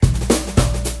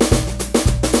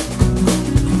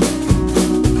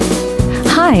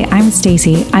Hi, I'm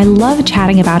Stacy. I love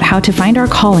chatting about how to find our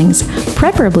callings,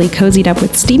 preferably cozied up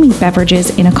with steaming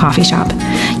beverages in a coffee shop.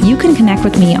 You can connect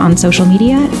with me on social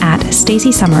media at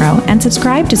Stacy Summerow and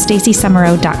subscribe to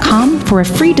stacysummerow.com for a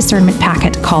free discernment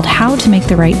packet called How to Make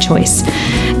the Right Choice.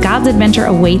 God's adventure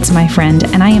awaits, my friend,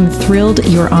 and I am thrilled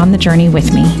you're on the journey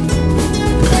with me.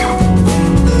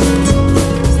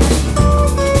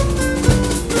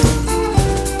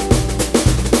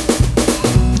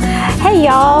 Hey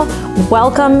y'all,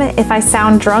 welcome. If I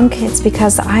sound drunk, it's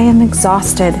because I am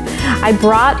exhausted. I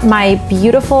brought my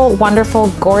beautiful,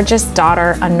 wonderful, gorgeous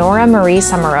daughter, Honora Marie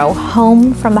Summerow,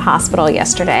 home from the hospital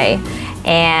yesterday,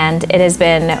 and it has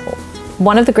been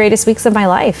one of the greatest weeks of my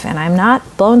life, and I'm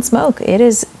not blowing smoke. It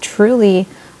is truly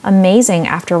amazing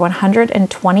after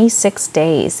 126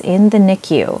 days in the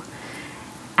NICU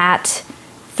at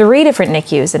 3 different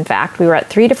NICUs. In fact, we were at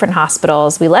 3 different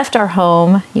hospitals. We left our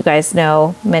home. You guys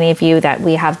know, many of you, that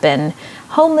we have been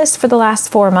homeless for the last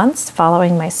 4 months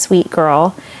following my sweet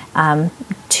girl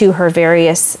to her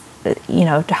various,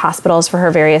 hospitals for her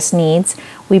various needs.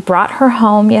 We brought her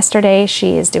home yesterday.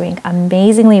 She is doing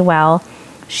amazingly well.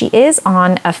 She is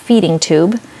on a feeding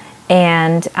tube,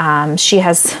 and she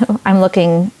has, I'm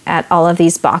looking at all of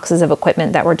these boxes of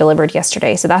equipment that were delivered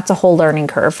yesterday. So that's a whole learning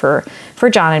curve for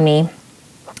John and me.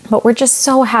 But we're just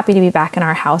so happy to be back in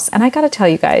our house. And I got to tell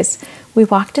you guys, we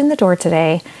walked in the door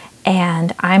today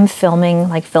and I'm filming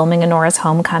Honora's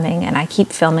homecoming, and I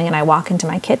keep filming and I walk into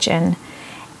my kitchen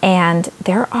and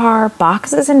there are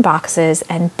boxes and boxes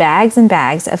and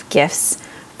bags of gifts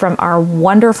from our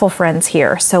wonderful friends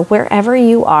here. So wherever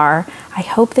you are, I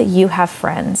hope that you have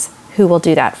friends who will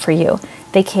do that for you.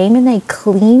 They came and they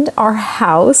cleaned our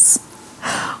house,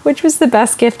 which was the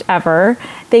best gift ever.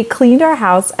 They cleaned our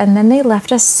house and then they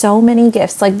left us so many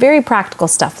gifts, like very practical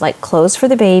stuff, like clothes for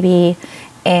the baby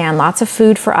and lots of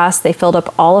food for us. They filled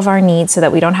up all of our needs so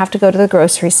that we don't have to go to the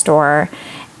grocery store,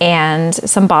 and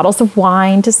some bottles of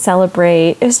wine to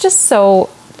celebrate. It was just so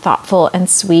thoughtful and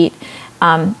sweet.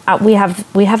 We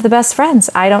have the best friends.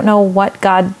 I don't know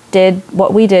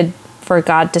what we did for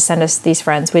God to send us these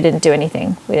friends. We didn't do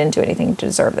anything. We didn't do anything to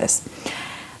deserve this.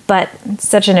 But it's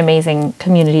such an amazing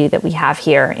community that we have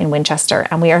here in Winchester,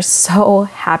 and we are so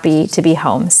happy to be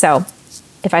home. So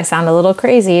if I sound a little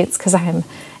crazy, it's because I'm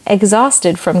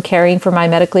exhausted from caring for my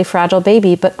medically fragile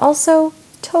baby, but also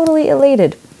totally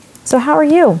elated. So how are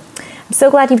you? I'm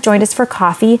so glad you've joined us for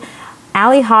coffee.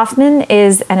 Allie Hoffman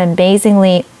is an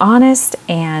amazingly honest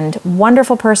and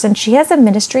wonderful person. She has a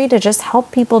ministry to just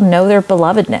help people know their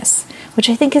belovedness, which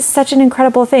I think is such an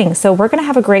incredible thing. So we're going to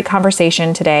have a great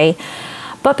conversation today.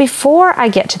 But before I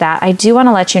get to that, I do want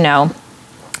to let you know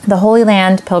the Holy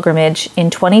Land Pilgrimage in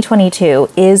 2022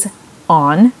 is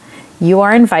on. You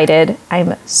are invited.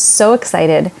 I'm so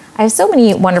excited. I have so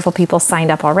many wonderful people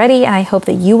signed up already, and I hope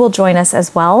that you will join us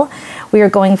as well. We are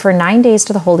going for 9 days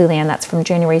to the Holy Land. That's from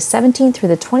January 17th through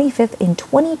the 25th in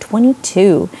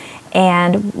 2022.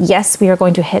 And yes, we are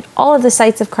going to hit all of the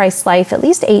sites of Christ's life, at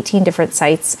least 18 different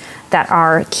sites that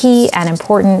are key and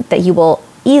important that you will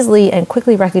easily and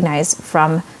quickly recognize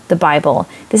from the Bible.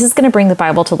 This is going to bring the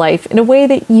Bible to life in a way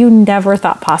that you never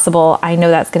thought possible. I know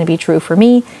that's going to be true for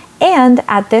me. And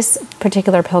at this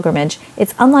particular pilgrimage,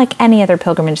 it's unlike any other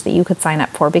pilgrimage that you could sign up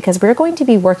for, because we're going to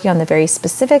be working on the very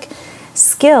specific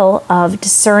skill of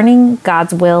discerning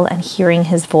God's will and hearing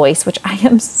his voice, which I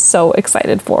am so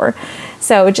excited for.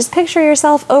 So just picture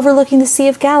yourself overlooking the Sea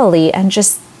of Galilee and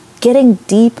just getting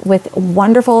deep with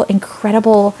wonderful,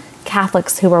 incredible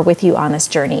Catholics who are with you on this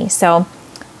journey. So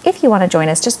if you want to join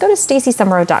us, just go to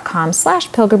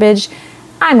stacysummerow.com/pilgrimage.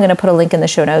 I'm going to put a link in the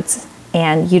show notes,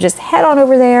 and you just head on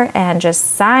over there and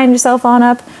just sign yourself on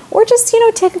up, or just,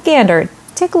 take a gander,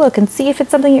 take a look and see if it's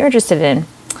something you're interested in.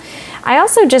 I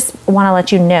also just want to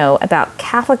let you know about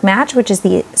Catholic Match, which is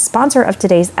the sponsor of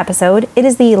today's episode. It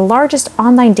is the largest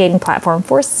online dating platform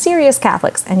for serious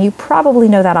Catholics, and you probably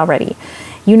know that already.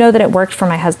 You know that it worked for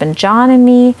my husband John and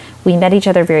me. We met each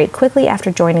other very quickly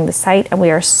after joining the site, and we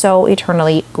are so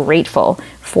eternally grateful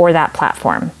for that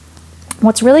platform.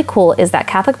 What's really cool is that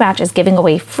Catholic Match is giving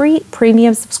away free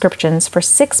premium subscriptions for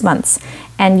 6 months,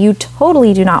 and you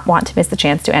totally do not want to miss the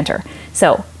chance to enter.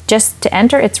 So just to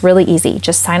enter, it's really easy.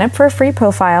 Just sign up for a free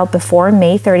profile before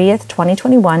May 30th,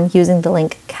 2021 using the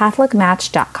link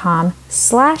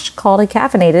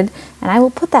catholicmatch.com/calleddecaffeinated, and I will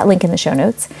put that link in the show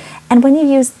notes. And when you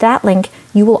use that link,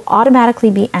 you will automatically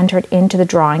be entered into the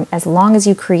drawing as long as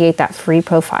you create that free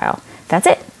profile. That's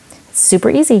it. It's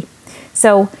super easy.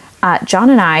 So John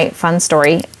and I, fun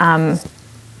story,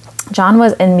 John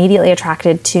was immediately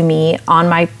attracted to me on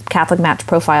my Catholic Match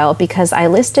profile because I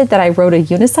listed that I rode a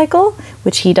unicycle,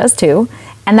 which he does too,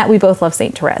 and that we both love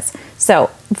St. Therese. So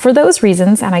for those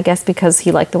reasons, and I guess because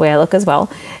he liked the way I look as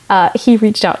well, he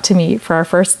reached out to me for our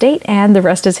first date, and the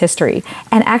rest is history.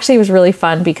 And actually it was really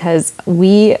fun because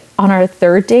on our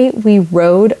third date, we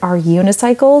rode our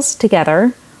unicycles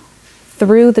together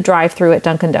through the drive-thru at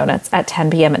Dunkin' Donuts at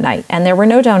 10 p.m. at night. And there were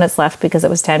no donuts left because it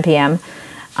was 10 p.m.,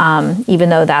 even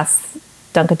though that's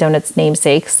Dunkin' Donuts'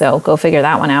 namesake, so go figure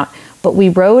that one out. But we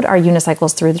rode our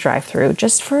unicycles through the drive-thru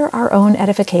just for our own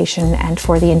edification and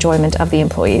for the enjoyment of the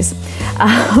employees.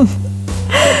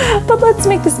 But let's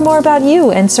make this more about you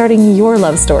and starting your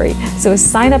love story. So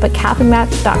sign up at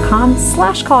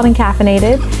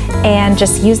caffeinmatch.com/calledandcaffeinated and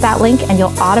just use that link and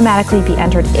you'll automatically be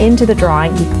entered into the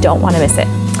drawing. You don't want to miss it.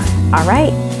 All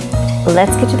right,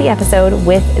 let's get to the episode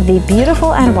with the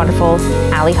beautiful and wonderful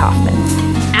Allie Hoffman.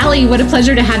 Allie, what a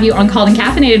pleasure to have you on Called and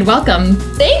Caffeinated. Welcome.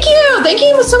 Thank you. Thank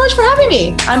you so much for having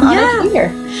me. I'm honored to be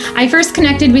here. I first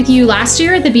connected with you last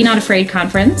year at the Be Not Afraid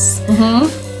conference. Mm-hmm.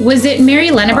 Was it Mary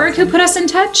Lenneberg who put us in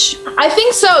touch? I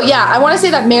think so, yeah. I want to say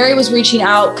that Mary was reaching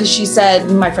out because she said,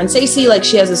 my friend Stacey, like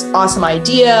she has this awesome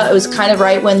idea. It was kind of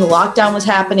right when the lockdown was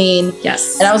happening.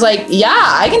 Yes. And I was like, yeah,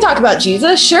 I can talk about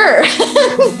Jesus, sure.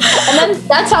 And then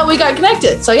that's how we got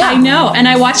connected. So yeah. I know. And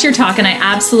I watched your talk and I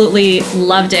absolutely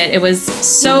loved it. It was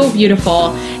so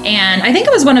beautiful. And I think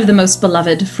it was one of the most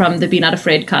beloved from the Be Not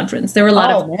Afraid conference. There were a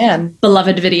lot of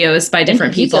beloved videos by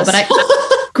different people, but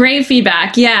great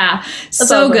feedback. Yeah. That's so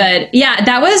awesome. Good. Yeah.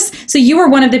 So you were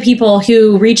one of the people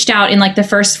who reached out in like the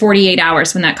first 48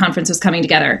 hours when that conference was coming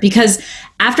together, because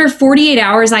after 48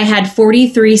 hours, I had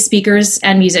 43 speakers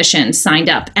and musicians signed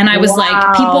up. And I was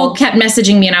like, people kept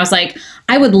messaging me and I was like,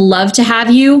 I would love to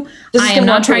have you. I am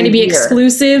not trying to be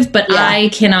exclusive, but I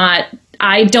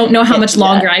don't know how much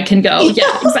longer I can go.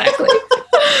 Yeah, exactly.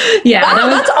 Yeah. Wow,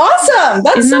 that's awesome.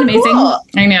 That's isn't so that amazing? Cool.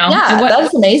 I know. Yeah,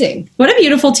 that's amazing. What a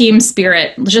beautiful team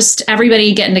spirit. Just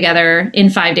everybody getting together in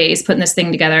 5 days, putting this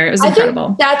thing together. It was incredible. I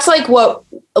think that's like what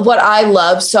I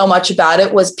love so much about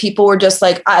it was people were just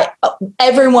like,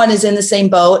 everyone is in the same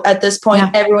boat at this point.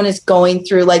 Yeah. Everyone is going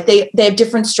through like, they have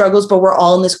different struggles, but we're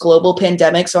all in this global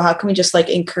pandemic. So how can we just like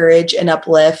encourage and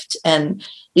uplift and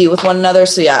be with one another?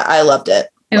 So yeah, I loved it.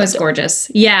 It was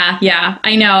gorgeous. Yeah,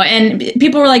 I know. And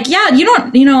people were like, I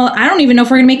don't even know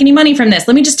if we're going to make any money from this.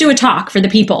 Let me just do a talk for the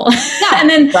people. Yeah, and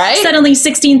then suddenly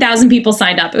 16,000 people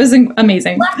signed up. It was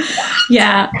amazing.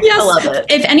 Yeah. Yes. I love it.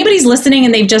 If anybody's listening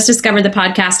and they've just discovered the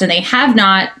podcast and they have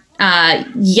not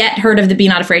yet heard of the Be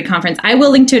Not Afraid conference, I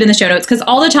will link to it in the show notes because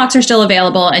all the talks are still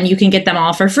available and you can get them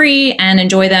all for free and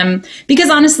enjoy them because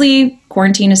honestly,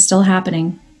 quarantine is still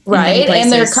happening. Right.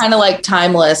 And they're kind of like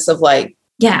timeless of like,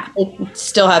 yeah,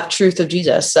 still have truth of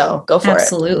Jesus. So go for it.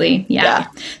 Absolutely. Yeah.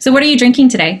 So what are you drinking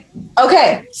today?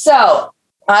 Okay. So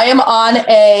I'm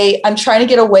trying to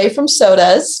get away from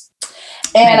sodas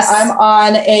and nice. I'm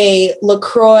on a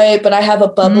LaCroix, but I have a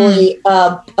bubbly,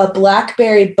 a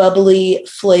blackberry bubbly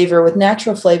flavor with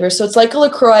natural flavor. So it's like a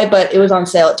LaCroix, but it was on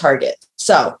sale at Target.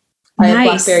 So I have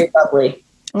blackberry bubbly.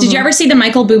 Mm-hmm. Did you ever see the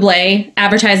Michael Bublé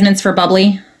advertisements for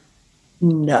bubbly?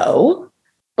 No.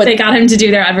 But they got him to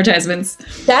do their advertisements.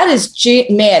 That is,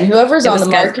 whoever's on the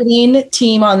marketing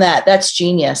team on that's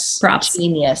genius. Props.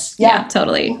 Genius. Yeah,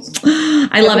 totally.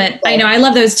 I love it. I know. I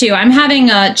love those too. I'm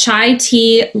having a chai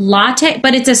tea latte,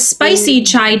 but it's a spicy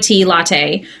chai tea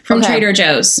latte from Trader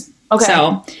Joe's. Okay.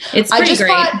 So it's pretty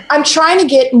great. I'm trying to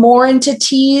get more into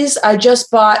teas. I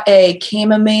just bought a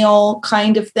chamomile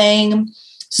kind of thing.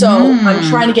 So I'm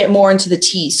trying to get more into the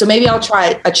tea. So maybe I'll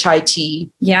try a chai tea.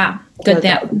 Yeah. Good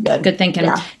thinking.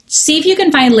 Yeah. See if you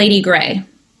can find Lady Grey.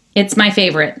 It's my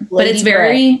favorite. But it's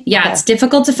it's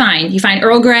difficult to find. You find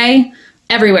Earl Grey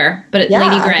everywhere, but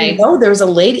Lady Grey. Oh, there's a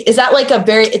lady. Is that like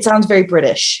it sounds very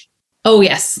British. Oh,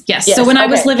 yes. So when I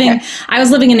was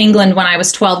living in England when I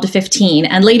was 12 to 15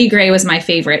 and Lady Grey was my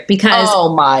favorite because.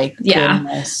 Oh my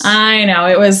goodness. I know.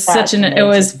 It was it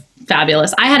was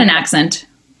fabulous. I had an accent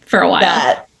for a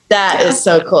while. That is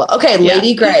so cool. Okay,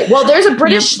 Lady Grey. Well, there's a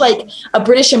British a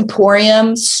British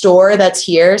Emporium store that's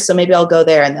here, so maybe I'll go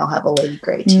there and they'll have a Lady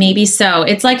Grey tea. Maybe so.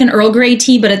 It's like an Earl Grey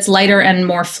tea, but it's lighter and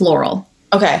more floral.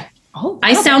 Okay. Oh,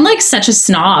 I sound like such a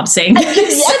snob saying this.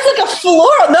 It's like a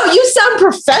floral. No, you sound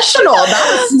professional.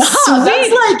 That's not. That's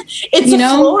like it's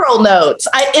floral notes.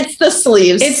 It's the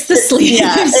sleeves. It's the sleeves.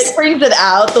 Yeah, it brings it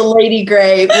out. The Lady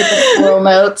Grey with the floral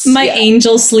notes. My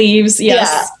angel sleeves. Yes,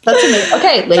 yeah, that's amazing.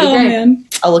 Okay, Lady Grey. Man.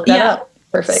 I'll look that up.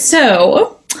 Perfect.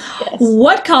 So,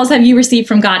 what calls have you received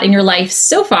from God in your life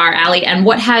so far, Allie? And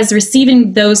what has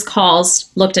receiving those calls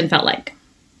looked and felt like?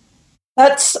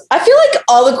 I feel like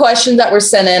all the questions that were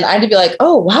sent in, I had to be like,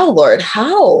 oh, wow, Lord,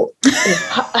 how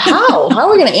are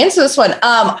we going to answer this one?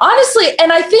 Honestly,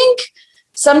 and I think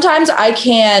sometimes I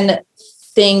can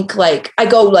think like, I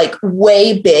go like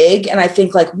way big and I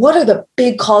think like, what are the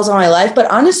big calls on my life? But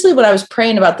honestly, when I was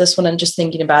praying about this one and just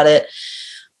thinking about it,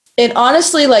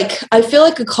 honestly, like, I feel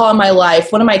like a call in my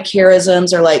life, one of my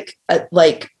charisms or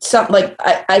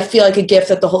I feel like a gift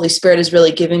that the Holy Spirit is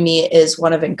really giving me is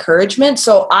one of encouragement.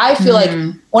 So I feel like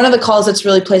one of the calls that's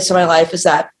really placed in my life is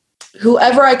that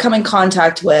whoever I come in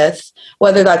contact with,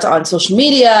 whether that's on social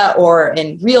media or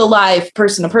in real life,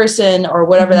 person to person, or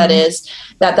whatever that is,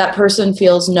 that person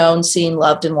feels known, seen,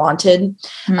 loved, and wanted.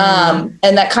 And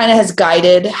that kind of has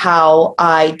guided how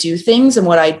I do things and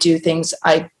what I do things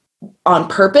on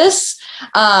purpose.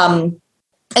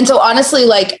 And so honestly,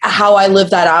 like how I live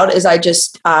that out is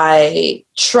I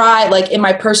try, like in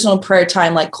my personal prayer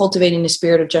time, like cultivating the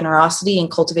spirit of generosity and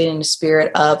cultivating the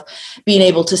spirit of being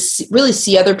able to really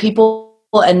see other people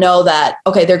and know that,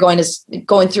 okay, they're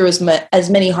going through as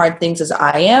many hard things as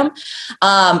I am.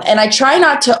 And I try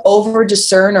not to over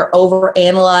discern or over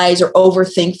analyze or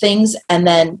overthink things, and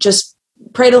then just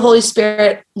pray to the Holy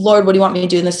Spirit, Lord, what do you want me to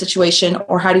do in this situation?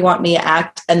 Or how do you want me to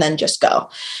act? And then just go.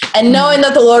 And knowing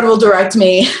that the Lord will direct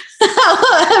me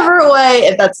however way,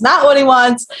 if that's not what he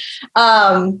wants.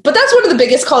 But that's one of the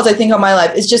biggest calls I think on my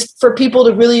life is just for people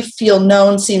to really feel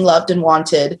known, seen, loved, and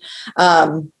wanted.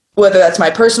 Whether that's my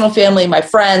personal family, my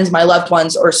friends, my loved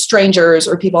ones, or strangers,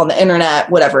 or people on the internet,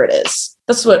 whatever it is.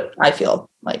 That's what I feel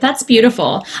like. That's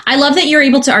beautiful. I love that you're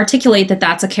able to articulate that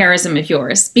that's a charism of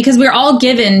yours, because we're all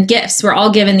given gifts. We're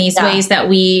all given these ways that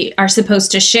we are supposed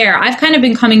to share. I've kind of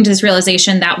been coming to this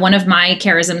realization that one of my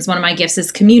charisms, one of my gifts is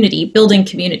community, building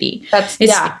community.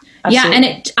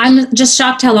 And I'm just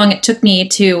shocked how long it took me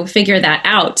to figure that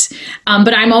out.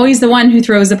 But I'm always the one who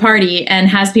throws a party and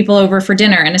has people over for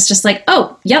dinner. And it's just like,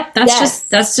 oh, yep,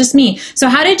 that's just me. So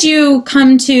how did you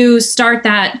come to start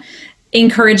that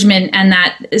encouragement and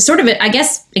that sort of, I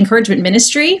guess, encouragement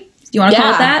ministry? Do you want to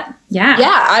call it that? Yeah.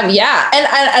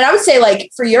 And I would say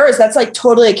like for yours, that's like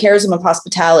totally a charism of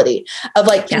hospitality of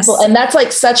like people. And that's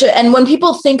like and when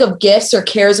people think of gifts or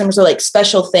charisms or like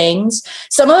special things,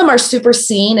 some of them are super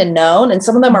seen and known, and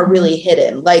some of them are really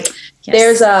hidden. Like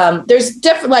there's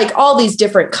different, like all these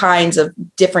different kinds of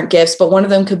different gifts, but one of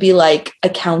them could be like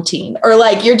accounting, or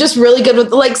like, you're just really good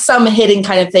with like some hidden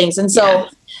kind of things. And so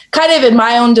kind of in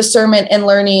my own discernment and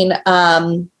learning,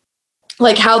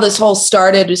 like how this whole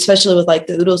started, especially with like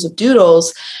the Oodles of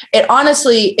Doodles,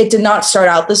 it did not start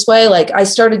out this way. Like I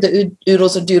started the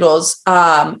Oodles of Doodles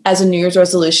as a New Year's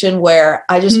resolution where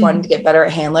I just wanted to get better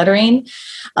at hand lettering.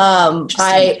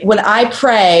 When I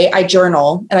pray, I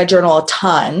journal, and I journal a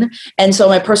ton. And so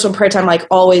my personal prayer time, like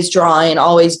always drawing,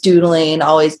 always doodling,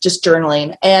 always just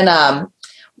journaling. And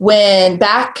when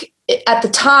back at the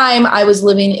time I was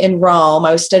living in Rome,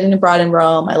 I was studying abroad in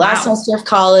Rome, my last semester of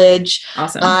college.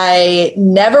 Awesome. I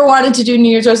never wanted to do New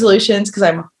Year's resolutions because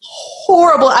I'm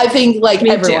horrible. I think like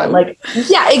everyone, too. like,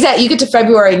 yeah, exactly. You get to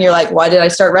February and you're like, why did I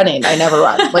start running? I never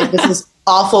run. Like, this is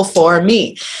awful for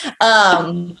me.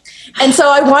 And so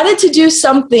I wanted to do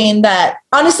something that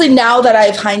honestly, now that I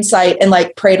have hindsight and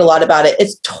like prayed a lot about it,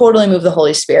 it's totally moved the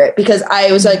Holy Spirit, because I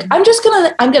was like, I'm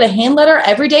going to hand letter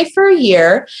every day for a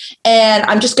year. And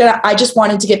I just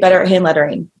wanted to get better at hand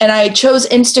lettering. And I chose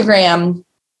Instagram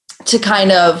to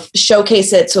kind of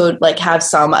showcase it. So it would like have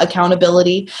some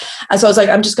accountability. And so I was like,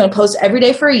 I'm just going to post every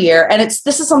day for a year. And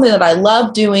this is something that I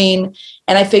love doing.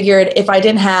 And I figured if I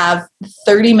didn't have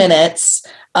 30 minutes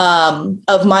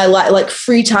of my life, like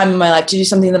free time in my life to do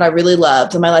something that I really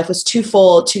loved, and my life was too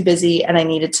full, too busy, and I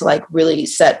needed to like really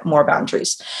set more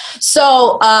boundaries.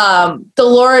 So the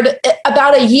Lord,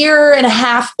 about a year and a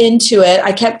half into it,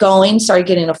 I kept going, started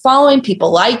getting a following.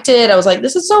 People liked it. I was like,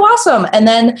 this is so awesome. And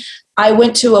then I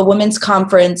went to a women's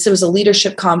conference. It was a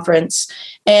leadership conference.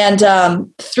 And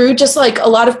through just like a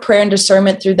lot of prayer and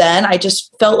discernment through then, I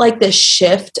just felt like this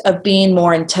shift of being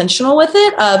more intentional with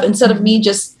it, of instead of me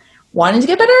just wanting to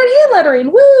get better at hand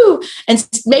lettering, woo, and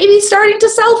maybe starting to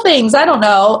sell things. I don't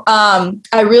know.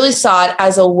 I really saw it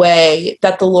as a way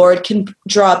that the Lord can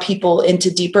draw people into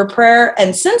deeper prayer.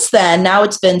 And since then, now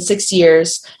it's been 6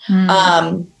 years,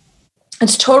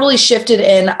 it's totally shifted,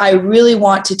 and I really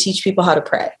want to teach people how to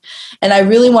pray. And I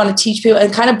really want to teach people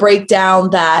and kind of break down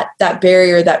that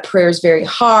barrier that prayer is very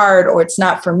hard, or it's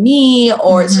not for me,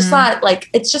 or it's just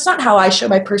not how I show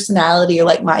my personality or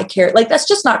like my character. Like, that's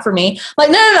just not for me.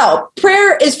 Like, no.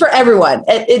 Prayer is for everyone.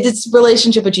 It's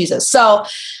relationship with Jesus. So,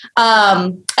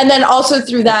 and then also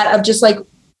through that of just like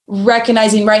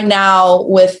recognizing right now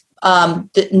with,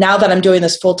 now that I'm doing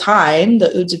this full time,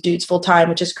 the Oods of Dudes full time,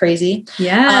 which is crazy.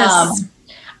 Yes.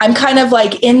 I'm kind of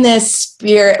like in this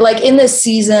spirit, like in this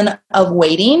season of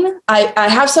waiting. I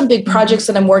have some big projects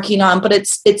that I'm working on, but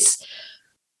it's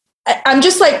I'm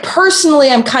just like, personally,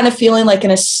 I'm kind of feeling like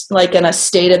in a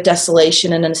state of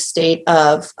desolation and in a state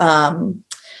of,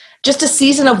 just a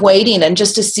season of waiting and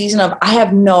just a season of, I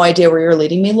have no idea where you're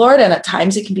leading me, Lord. And at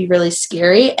times it can be really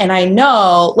scary. And I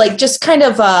know, like, just kind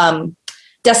of,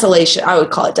 desolation. I would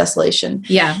call it desolation.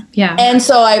 Yeah. Yeah. And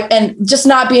so and just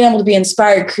not being able to be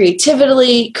inspired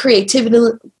creatively. Thank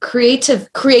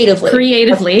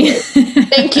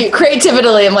you.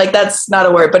 Creatively. I'm like, that's not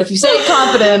a word, but if you say it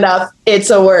confident enough,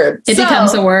 it's a word. It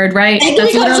becomes a word, right?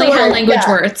 That's literally how language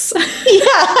works. Yeah,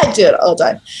 I do it all the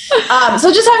time.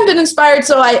 So just haven't been inspired.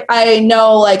 So I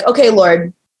know, like, okay,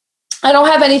 Lord, I don't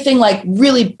have anything like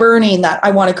really burning that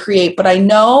I want to create, but I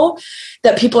know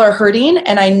that people are hurting,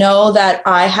 and I know that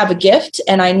I have a gift,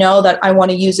 and I know that I want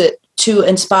to use it to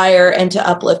inspire and to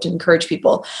uplift and encourage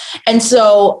people. And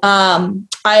so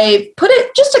I put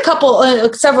it just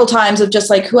several times of just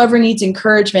like, whoever needs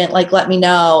encouragement, like, let me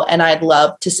know, and I'd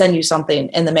love to send you something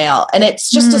in the mail. And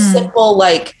it's just a simple,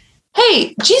 like,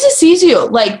 hey, Jesus sees you,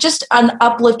 like, just an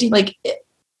uplifting, like,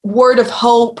 word of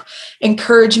hope,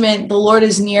 encouragement. The Lord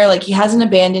is near. Like, he hasn't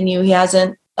abandoned you. He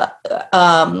hasn't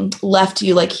left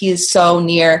you. Like, he is so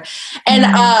near. And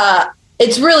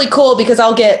it's really cool because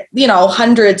I'll get,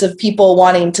 hundreds of people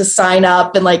wanting to sign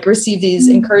up and like receive these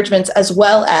encouragements, as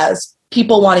well as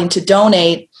people wanting to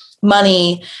donate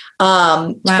money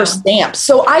for stamps.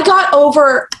 So I got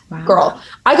over,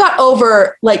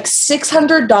 like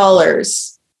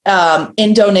 $600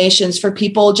 in donations for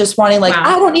people just wanting, like,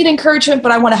 I don't need encouragement,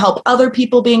 but I want to help other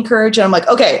people be encouraged. And I'm like,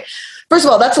 okay, first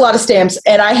of all, that's a lot of stamps,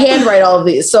 and I handwrite all of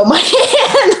these. So my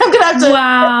hand, I'm going to have to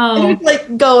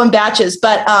like go in batches.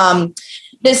 But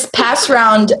this past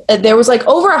round, there was like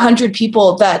over 100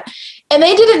 people and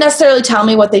they didn't necessarily tell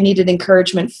me what they needed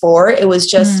encouragement for. It was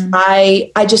just,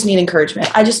 I just need encouragement.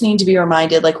 I just need to be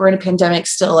reminded, like, we're in a pandemic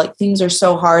still, like, things are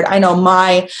so hard. I know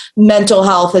my mental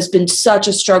health has been such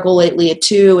a struggle lately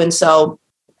too. And so,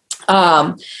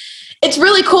 it's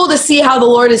really cool to see how the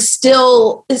Lord is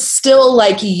still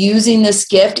like using this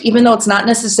gift, even though it's not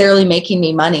necessarily making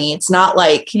me money. It's not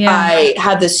like I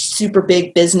have this super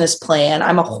big business plan.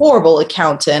 I'm a horrible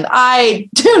accountant. I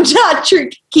do not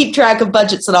keep track of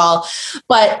budgets at all,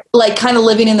 but like kind of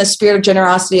living in the spirit of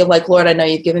generosity of like, Lord, I know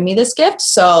you've given me this gift.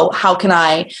 So how can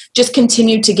I just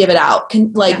continue to give it out?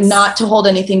 Not to hold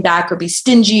anything back or be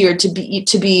stingy or to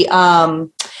be,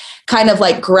 kind of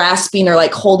like grasping or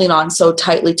like holding on so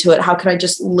tightly to it. How can I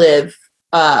just live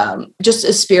just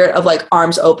a spirit of like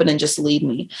arms open and just lead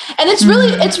me? And it's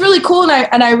really cool.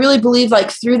 And I really believe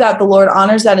like through that, the Lord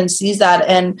honors that and sees that.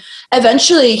 And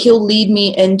eventually he'll lead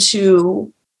me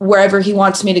into wherever he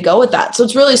wants me to go with that. So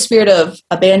it's really a spirit of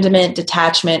abandonment,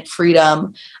 detachment,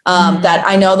 freedom, that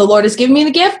I know the Lord has given me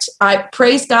the gift. I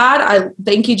praise God. I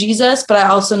thank you, Jesus. But I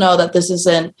also know that this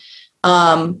isn't,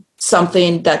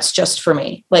 something that's just for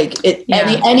me. Like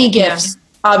any gifts,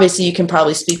 obviously you can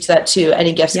probably speak to that too.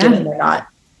 Any gifts given, they're not.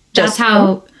 That's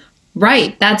how,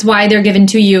 right. That's why they're given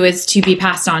to you, is to be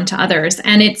passed on to others.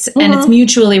 And it's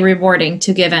mutually rewarding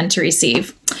to give and to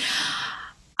receive.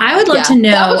 I would love to know.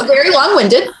 That was very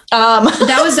long-winded.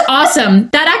 That was awesome.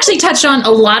 That actually touched on a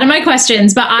lot of my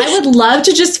questions, but I would love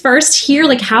to just first hear,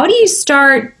 like, how do you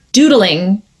start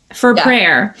doodling for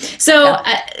prayer? So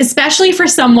especially for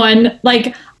someone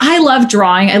like, I love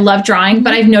drawing,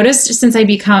 but I've noticed since I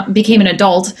became an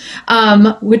adult,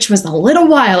 which was a little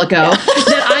while ago,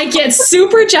 that I get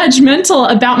super judgmental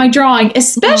about my drawing,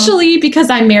 especially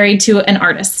because I'm married to an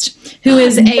artist who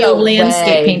is a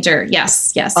landscape painter.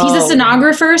 Yes. He's a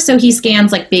sonographer, so he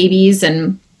scans like babies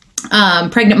and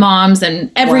pregnant moms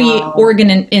and every organ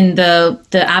in the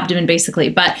abdomen, basically.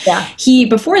 But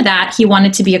before that, he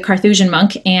wanted to be a Carthusian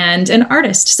monk and an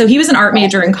artist. So he was an art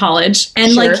major in college.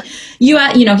 And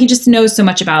he just knows so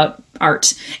much about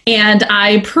art. And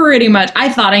I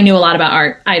thought I knew a lot about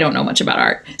art. I don't know much about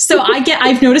art. So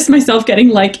I've noticed myself getting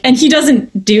like, and he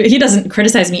doesn't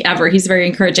criticize me ever. He's very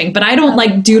encouraging, but I don't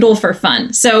like doodle for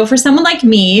fun. So for someone like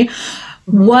me,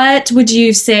 what would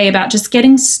you say about just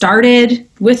getting started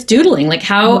with doodling? Like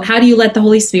how do you let the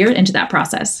Holy Spirit into that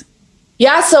process?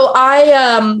 Yeah. So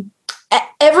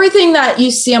everything that you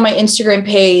see on my Instagram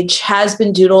page has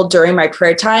been doodled during my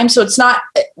prayer time. So it's not,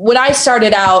 when I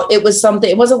started out, it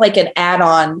wasn't like an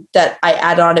add-on that I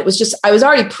add on. It was just, I was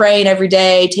already praying every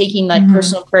day, taking like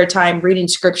personal prayer time, reading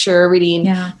scripture, reading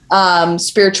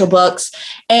spiritual books.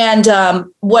 And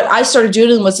what I started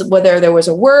doing was, whether there was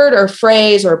a word or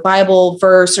phrase or a Bible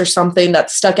verse or something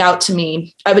that stuck out to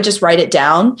me, I would just write it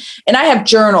down. And I have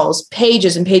journals,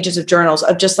 pages and pages of journals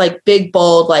of just like big,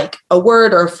 bold, like a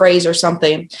word or a phrase or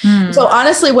something. So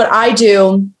honestly, what I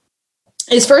do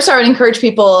is first I would encourage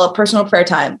people a personal prayer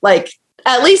time. Like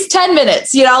at least 10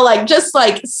 minutes, like just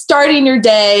like starting your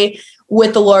day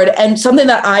with the Lord. And something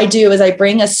that I do is I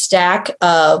bring a stack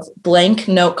of blank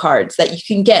note cards that you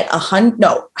can get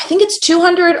I think it's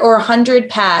 200 or 100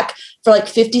 pack for like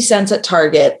 50 cents at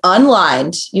Target,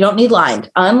 unlined. You don't need lined.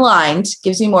 Unlined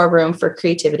gives you more room for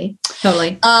creativity.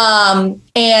 Totally. And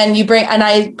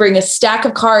I bring a stack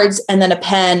of cards and then a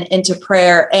pen into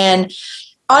prayer. And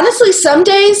honestly, some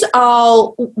days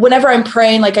whenever I'm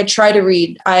praying, like I try to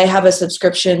read, I have a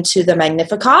subscription to the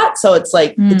Magnificat. So it's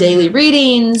like the daily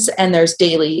readings, and there's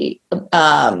daily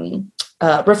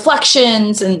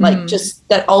reflections, and like just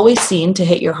that always seem to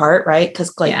hit your heart, right? Because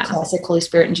classic Holy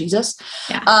Spirit and Jesus.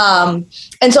 Yeah.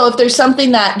 And so if there's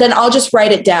something then I'll just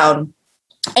write it down.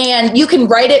 And you can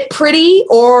write it pretty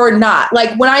or not.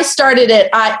 Like when I started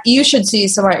it, you should see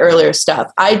some of my earlier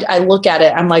stuff. I look at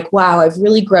it, I'm like, wow, I've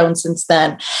really grown since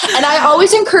then. And I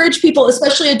always encourage people,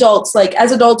 especially adults, like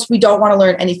as adults, we don't want to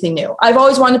learn anything new. I've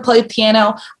always wanted to play the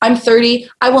piano. I'm 30.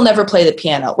 I will never play the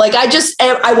piano. Like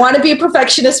I want to be a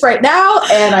perfectionist right now.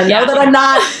 And I know that I'm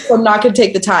not, so I'm not going to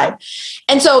take the time.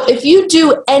 And so if you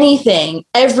do anything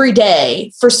every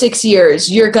day for 6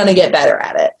 years, you're going to get better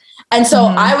at it. And so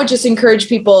I would just encourage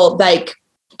people like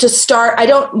to start.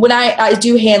 When I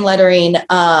do hand lettering,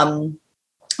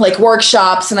 like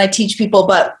workshops, and I teach people,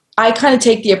 but I kind of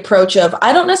take the approach of,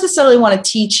 I don't necessarily want to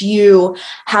teach you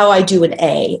how I do an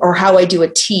A or how I do a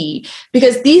T,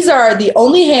 because these are the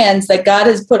only hands that God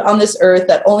has put on this earth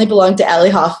that only belong to Allie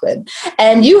Hoffman.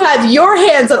 And you have your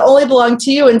hands that only belong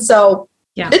to you. And so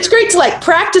it's great to like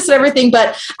practice and everything,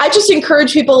 but I just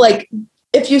encourage people, like,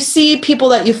 if you see people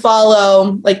that you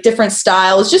follow, like different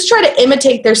styles, just try to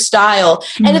imitate their style,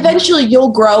 and eventually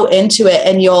you'll grow into it,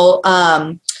 and you'll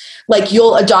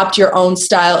adopt your own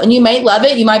style, and you might love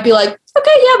it. You might be like,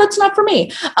 okay, yeah, that's not for me.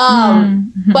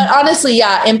 But honestly,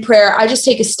 in prayer, I just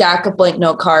take a stack of blank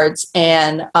note cards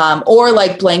and, or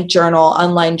like blank journal,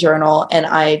 online journal. And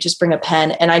I just bring a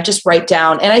pen and I just write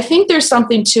down. And I think there's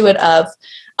something to it of,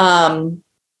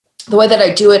 the way that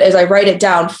I do it is I write it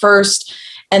down first,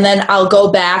 and then I'll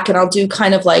go back and I'll do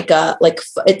kind of like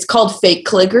it's called fake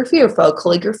calligraphy or faux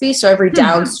calligraphy. So every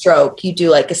downstroke, you do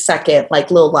like a second,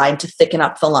 like little line to thicken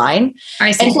up the line.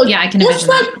 I see. So I can imagine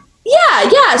that.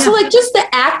 Yeah. So like just the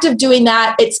act of doing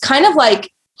that, it's kind of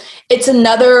like, it's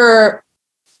another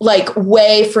like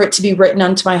way for it to be written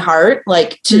onto my heart,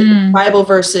 like to Bible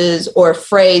verses or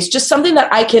phrase, just something that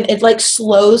it like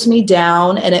slows me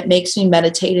down and it makes me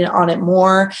meditate on it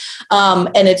more.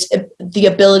 And it's the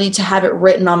ability to have it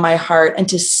written on my heart and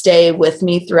to stay with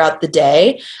me throughout the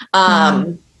day.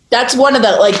 That's one of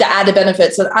the added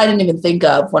benefits that I didn't even think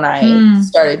of when I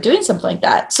started doing something like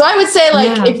that. So I would say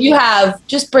if you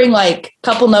just bring like a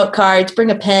couple note cards, bring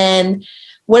a pen,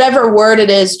 whatever word it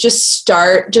is, just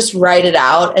write it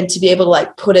out, and to be able to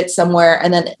like put it somewhere,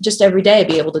 and then just every day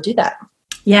be able to do that.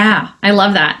 Yeah, I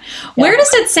love that. Yeah. Where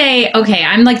does it say, okay,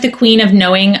 I'm like the queen of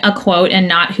knowing a quote and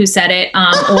not who said it,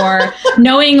 or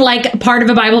knowing like part of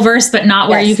a Bible verse, but not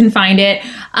where you can find it.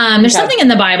 There's something in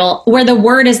the Bible where the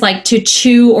word is like to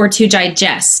chew or to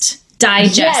digest.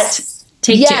 Yes.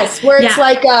 Take two. Where it's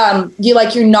like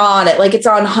you gnaw on it, like it's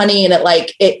on honey, and I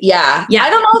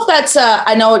don't know if that's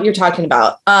I know what you're talking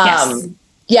about.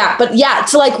 But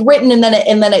it's like written, and then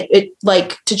it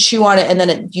like to chew on it, and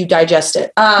then you digest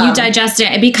it. You digest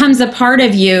it. It becomes a part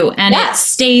of you, and it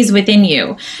stays within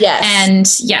you. Yes.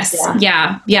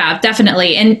 And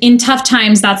definitely. And in tough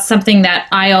times, that's something that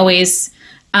I always.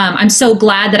 I'm so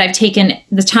glad that I've taken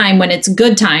the time when it's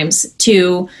good times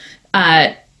to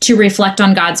reflect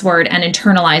on God's word and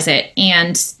internalize it.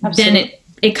 And then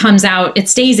it comes out, it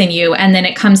stays in you, and then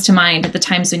it comes to mind at the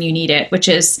times when you need it, which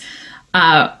is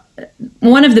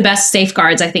one of the best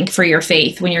safeguards, I think, for your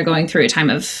faith when you're going through a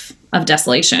time of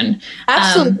desolation.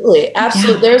 Absolutely.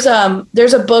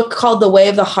 There's a book called The Way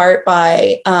of the Heart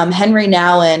by Henry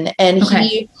Nouwen, and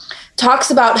he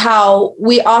talks about how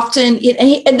we often,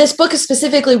 and this book is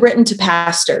specifically written to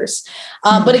pastors,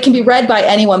 but it can be read by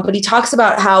anyone. But he talks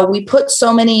about how we put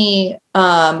so many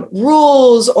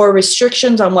rules or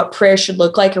restrictions on what prayer should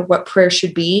look like or what prayer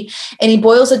should be. And he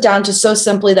boils it down to so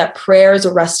simply that prayer is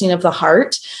a resting of the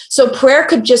heart. So prayer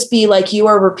could just be like you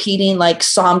are repeating like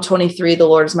Psalm 23, the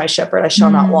Lord is my shepherd, I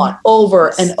shall not want,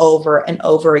 over and over and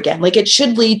over again. Like it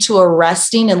should lead to a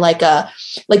resting and like a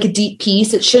deep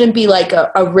peace. It shouldn't be like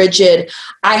a rigid,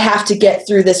 I have to get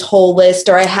through this whole list,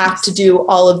 or I have to do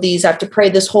all of these, I have to pray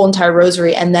this whole entire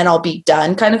rosary and then I'll be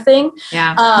done kind of thing.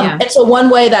 And so one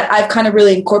way that I've kind of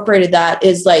really incorporated that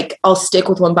is like, I'll stick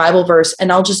with one Bible verse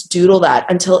and I'll just doodle that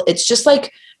until it's just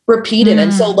like repeated.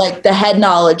 And so like the head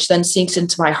knowledge then sinks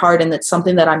into my heart. And it's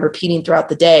something that I'm repeating throughout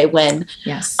the day when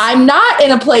I'm not in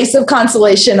a place of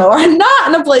consolation, or I'm not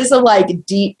in a place of like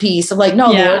deep peace of like,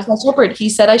 no, the Lord is my shepherd. He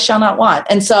said, I shall not want.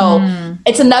 And so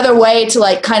it's another way to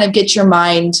like kind of get your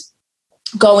mind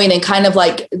going and kind of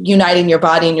like uniting your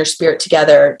body and your spirit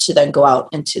together to then go out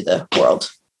into the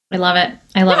world. I love it.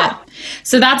 I love it.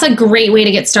 So that's a great way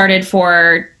to get started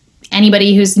for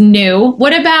anybody who's new.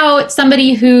 What about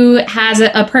somebody who has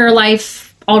a prayer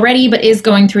life already, but is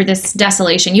going through this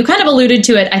desolation? You kind of alluded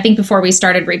to it, I think, before we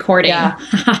started recording. Yeah.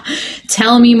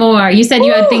 Tell me more. You said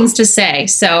you had things to say,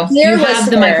 so you have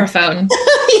the microphone.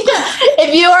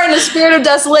 If you are in a spirit of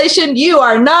desolation, you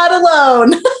are not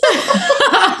alone.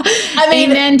 I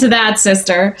mean, amen to that,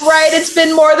 sister. Right. It's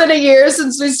been more than a year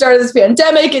since we started this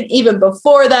pandemic. And even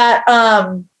before that,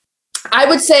 I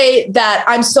would say that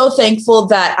I'm so thankful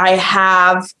that I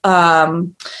have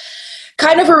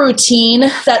kind of a routine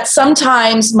that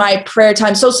sometimes my prayer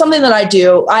time. So something that I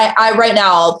do, I right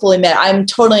now, I'll fully admit, I'm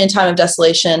totally in time of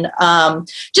desolation.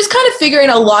 Just kind of figuring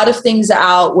a lot of things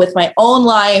out with my own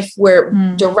life, where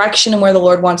direction and where the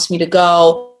Lord wants me to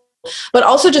go. But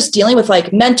also just dealing with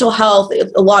like mental health,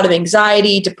 a lot of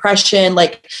anxiety, depression,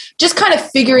 like just kind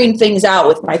of figuring things out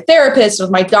with my therapist,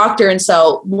 with my doctor. And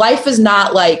so life is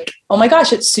not like, oh my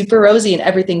gosh, it's super rosy and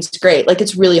everything's great. Like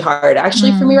it's really hard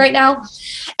actually for me right now.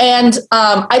 And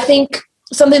I think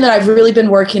something that I've really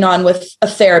been working on with a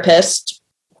therapist,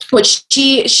 which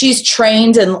she's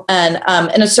trained in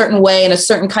a certain way, in a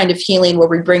certain kind of healing where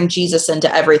we bring Jesus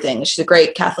into everything. She's a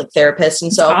great Catholic therapist.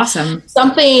 And so awesome.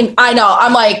 Something I know,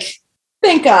 I'm like,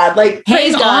 thank God, like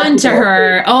hang on to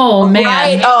her. Oh man.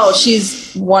 Right? Oh,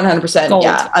 she's 100%. Gold.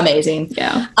 Yeah. Amazing.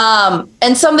 Yeah.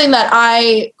 And something that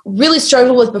I really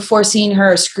struggled with before seeing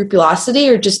her is scrupulosity,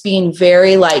 or just being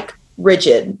very like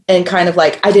rigid and kind of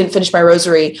like, I didn't finish my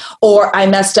rosary, or I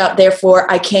messed up,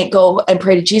 therefore I can't go and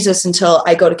pray to Jesus until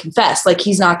I go to confess. Like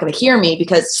he's not going to hear me,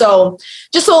 because so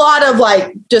just a lot of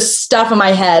like just stuff in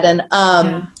my head.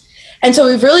 And so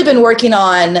we've really been working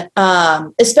on,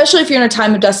 especially if you're in a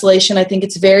time of desolation, I think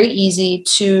it's very easy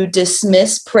to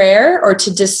dismiss prayer, or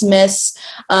to dismiss,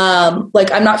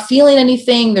 like, I'm not feeling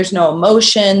anything. There's no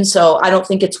emotion. So I don't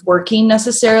think it's working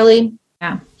necessarily.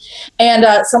 Yeah. And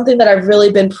something that I've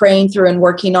really been praying through and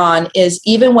working on is,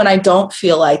 even when I don't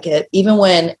feel like it, even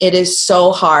when it is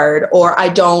so hard or I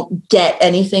don't get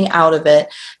anything out of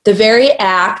it, the very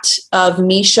act of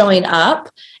me showing up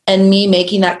and me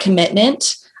making that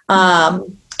commitment,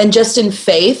 and just in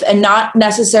faith, and not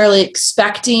necessarily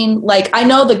expecting, like, I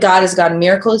know that God is a God of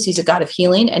miracles. He's a God of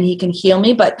healing, and he can heal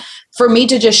me. But for me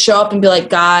to just show up and be like,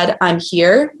 God, I'm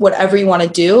here, whatever you want to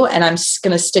do, and I'm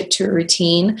going to stick to a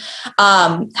routine,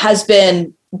 has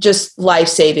been just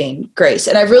life-saving grace.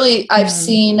 And I've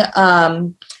seen,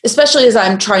 especially as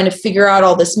I'm trying to figure out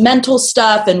all this mental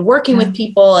stuff and working with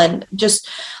people, and just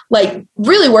like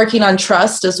really working on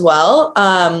trust as well.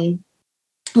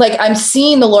 Like I'm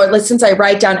seeing the Lord, like, since I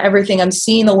write down everything, I'm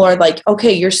seeing the Lord like,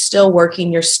 okay, you're still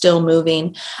working, you're still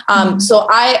moving. So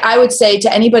I would say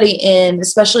to anybody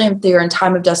especially if they're in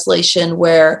time of desolation,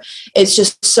 where it's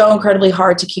just so incredibly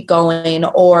hard to keep going,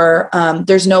 or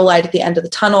there's no light at the end of the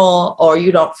tunnel, or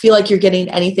you don't feel like you're getting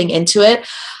anything into it.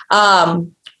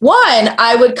 One,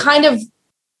 I would kind of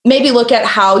maybe look at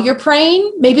how you're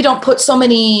praying. Maybe don't put so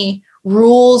many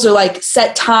rules or like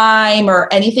set time or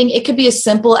anything. It could be as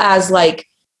simple as like,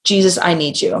 Jesus, I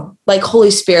need you. Like, Holy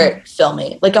Spirit, fill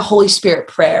me. Like a Holy Spirit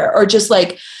prayer, or just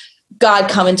like, God,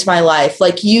 come into my life.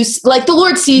 Like like the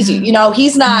Lord sees you, you know,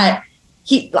 he's not,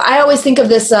 I always think of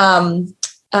this,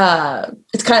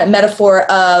 it's kind of metaphor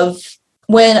of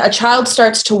when a child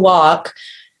starts to walk,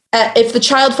 if the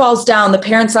child falls down, the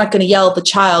parent's not going to yell at the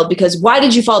child because, why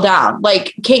did you fall down?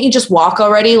 Like, can't you just walk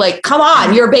already? Like, come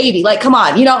on, you're a baby. Like, come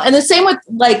on, you know? And the same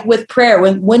with prayer.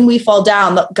 When we fall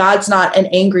down, God's not an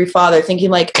angry father thinking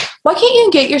like, why can't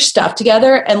you get your stuff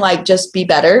together and like, just be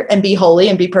better and be holy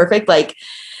and be perfect? Like,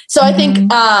 so I think,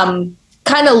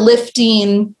 kind of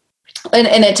lifting,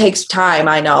 and it takes time,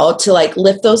 I know, to like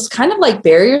lift those kind of like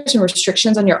barriers and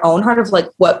restrictions on your own heart of like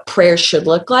what prayer should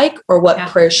look like, or what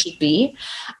prayer should be.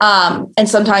 And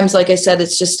sometimes, like I said,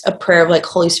 it's just a prayer of like,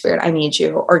 Holy Spirit, I need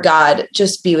you, or God,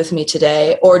 just be with me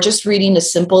today, or just reading a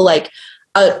simple, like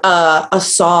a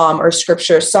Psalm or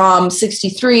scripture, Psalm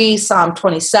 63, Psalm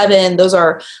 27. Those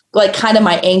are like kind of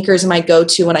my anchors and my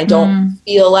go-to when I don't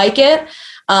feel like it.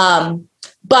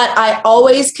 But I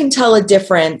always can tell a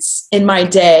difference in my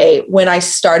day when I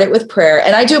start it with prayer,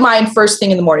 and I do mine first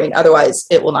thing in the morning. Otherwise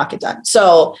it will not get done.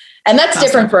 So, and that's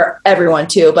different for everyone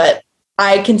too, but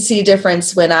I can see a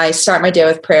difference when I start my day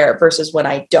with prayer versus when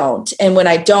I don't. And when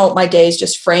I don't, my day is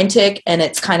just frantic and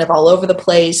it's kind of all over the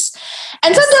place.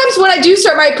 And sometimes when I do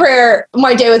start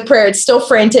my day with prayer, it's still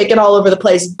frantic and all over the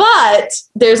place. But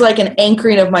there's like an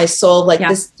anchoring of my soul, like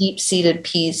this deep-seated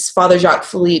peace. Father Jacques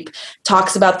Philippe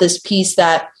talks about this peace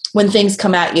that when things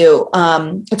come at you,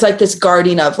 it's like this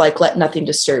guarding of like, let nothing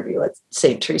disturb you, like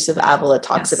St. Teresa of Avila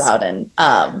talks about. And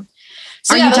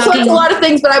so that's a lot of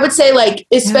things, but I would say like,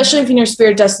 especially if you're in your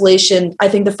spirit of desolation, I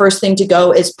think the first thing to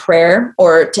go is prayer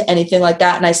or to anything like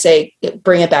that. And I say,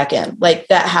 bring it back in. Like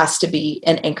that has to be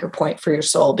an anchor point for your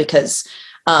soul because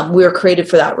we were created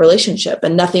for that relationship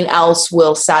and nothing else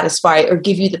will satisfy or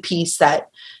give you the peace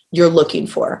that you're looking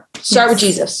for. Start with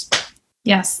Jesus.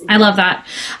 Yes, I love that.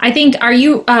 I think, are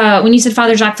you, when you said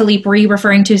Father Jacques Philippe, were you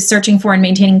referring to Searching for and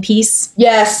Maintaining Peace?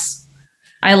 Yes.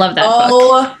 I love that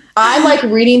book. I'm like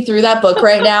reading through that book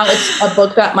right now. It's a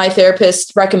book that my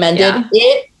therapist recommended. Yeah.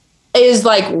 It is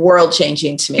like world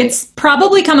changing to me. It's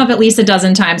probably come up at least a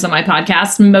dozen times on my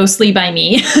podcast, mostly by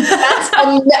me.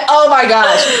 Oh my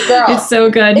gosh, girl. It's so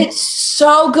good. It's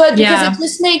so good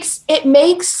because it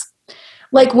makes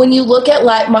like when you look at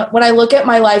when I look at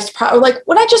my life, like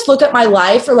when I just look at my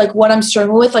life or like what I'm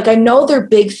struggling with, like I know they're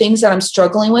big things that I'm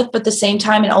struggling with, but at the same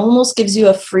time, it almost gives you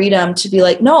a freedom to be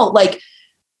like, no, like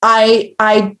I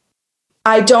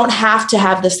don't have to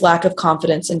have this lack of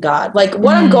confidence in God. Like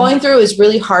what I'm going through is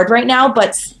really hard right now,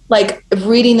 but like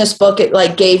reading this book, it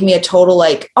like gave me a total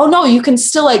like, oh no, you can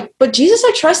still like, but Jesus,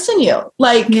 I trust in you.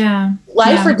 Like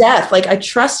life or death. Like I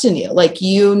trust in you. Like,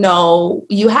 you know,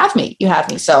 you have me.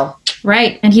 So.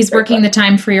 Right. And he's working the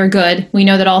time for your good. We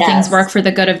know that all things work for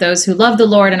the good of those who love the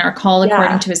Lord and are called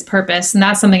according to his purpose. And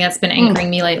that's something that's been anchoring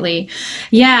me lately.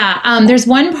 Yeah. There's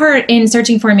one part in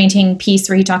Searching for and Maintaining Peace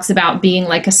where he talks about being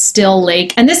like a still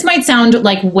lake. And this might sound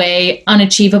like way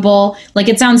unachievable. Like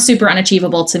it sounds super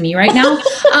unachievable to me right now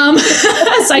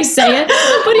as I say it.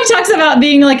 But he talks about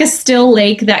being like a still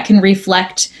lake that can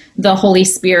reflect the Holy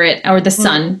Spirit or the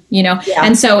sun, you know? Yeah.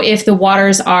 And so if the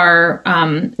waters are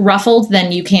ruffled,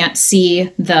 then you can't see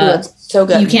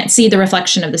you can't see the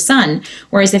reflection of the sun.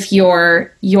 Whereas if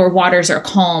your waters are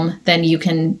calm, then you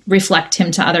can reflect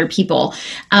him to other people.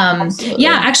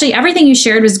 Actually everything you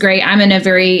shared was great. I'm in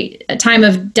a time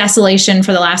of desolation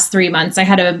for the last 3 months. I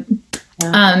had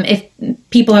if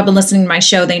people have been listening to my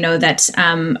show, they know that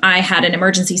I had an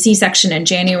emergency C-section in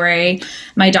January.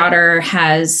 My daughter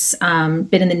has been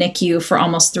in the NICU for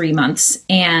almost 3 months,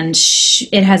 and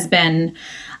it has been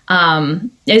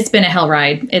it's been a hell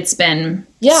ride. It's been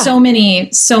so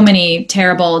many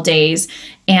terrible days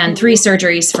and 3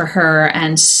 surgeries for her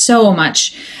and so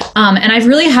much. And I've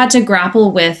really had to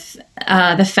grapple with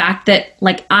the fact that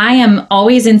like I am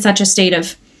always in such a state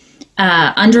of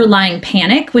underlying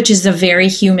panic, which is a very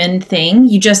human thing.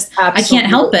 I can't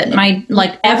help it.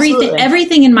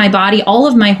 Everything in my body, all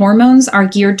of my hormones are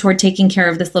geared toward taking care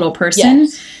of this little person.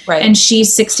 Yes, right. And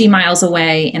she's 60 miles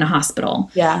away in a hospital.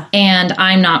 Yeah. And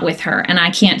I'm not with her and I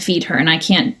can't feed her and I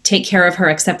can't take care of her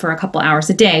except for a couple hours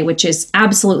a day, which is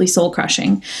absolutely soul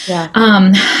crushing. Yeah.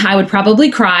 I would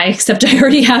probably cry, except I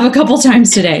already have a couple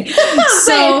times today.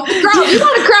 So girl, you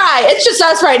want to cry. It's just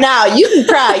us right now. You can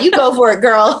cry. You go for it,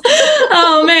 girl.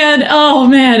 Oh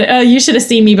man. You should have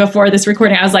seen me before this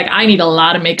recording. I was like, I need a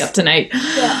lot of makeup tonight.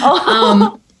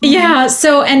 Yeah.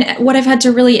 So, and what I've had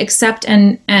to really accept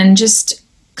and just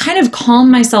kind of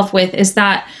calm myself with is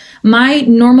that my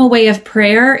normal way of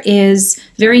prayer is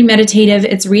very meditative.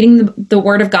 It's reading the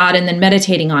word of God and then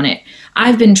meditating on it.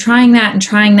 I've been trying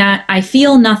that. I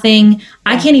feel nothing. Yeah.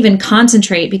 I can't even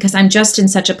concentrate because I'm just in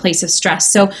such a place of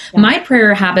stress. So my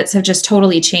prayer habits have just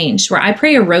totally changed, where I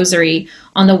pray a rosary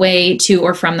on the way to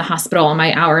or from the hospital on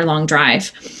my hour-long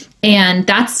drive. And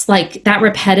that's like that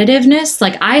repetitiveness.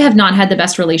 Like I have not had the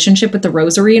best relationship with the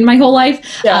rosary in my whole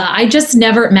life. Yeah. I just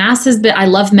never, Mass has been, I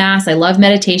love Mass. I love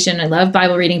meditation. I love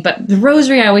Bible reading, but the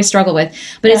rosary I always struggle with.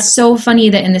 But it's so funny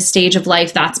that in this stage of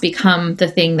life, that's become the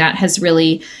thing that has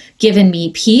really given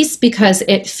me peace, because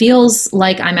it feels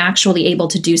like I'm actually able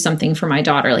to do something for my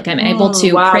daughter. Like I'm able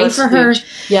to pray for her.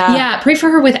 Pray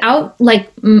for her without like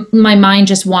my mind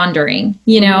just wandering,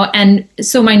 you know? And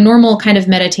so my normal kind of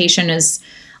meditation is,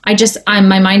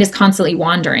 my mind is constantly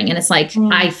wandering, and it's like,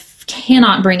 I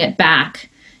cannot bring it back,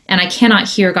 and I cannot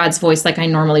hear God's voice like I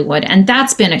normally would. And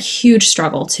that's been a huge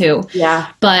struggle too. Yeah.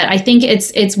 But I think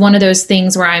it's one of those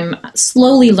things where I'm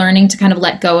slowly learning to kind of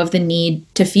let go of the need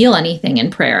to feel anything in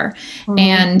prayer,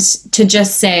 and to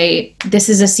just say, this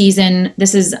is a season,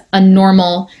 this is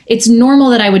it's normal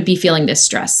that I would be feeling this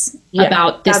stress.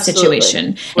 about this absolutely.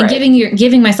 situation, Right. and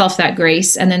giving myself that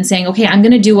grace, and then saying, okay, I'm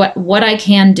going to do what I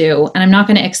can do, and I'm not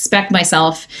going to expect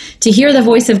myself to hear the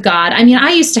voice of God. I mean,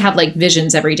 I used to have like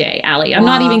visions every day, Allie. I'm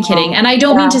not even kidding. And I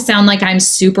don't mean to sound like I'm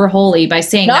super holy by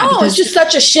saying that, No, because it's just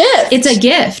such a shift. it's a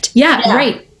gift. Yeah.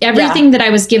 Right. Everything Yeah. that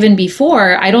I was given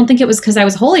before, I don't think it was because I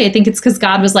was holy. I think it's because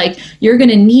God was like, you're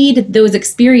going to need those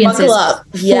experiences Buckle up.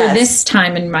 for Yes. this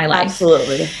time in my life.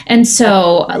 Absolutely. And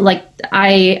so like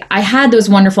I had those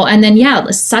wonderful, and then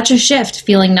such a shift,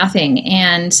 feeling nothing.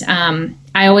 And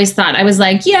I always thought, I was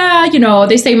like,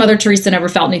 they say Mother Teresa never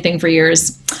felt anything for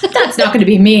years. That's not going to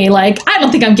be me. Like, I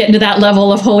don't think I'm getting to that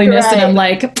level of holiness. Right. And I'm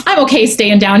like, I'm okay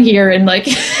staying down here and like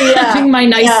having my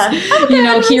nice,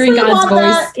 hearing God's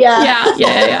voice.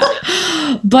 Yeah.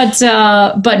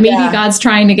 But maybe God's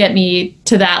trying to get me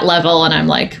to that level, and I'm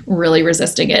like really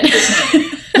resisting it.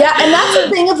 Yeah, and that's the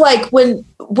thing of like when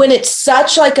it's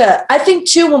such like I think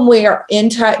too, when we are in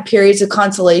periods of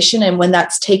consolation and when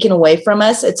that's taken away from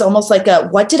us, it's almost like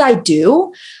what did I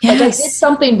do? Yes. Like I did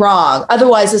something wrong.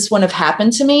 Otherwise this wouldn't have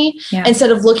happened to me. Yeah. Instead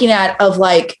of looking at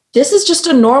like, this is just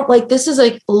a norm, like this is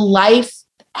like life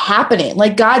happening.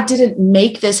 Like God didn't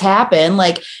make this happen.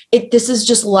 Like this is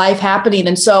just life happening.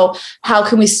 And so how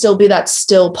can we still be that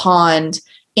still pond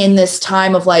in this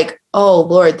time of like, oh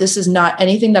Lord, this is not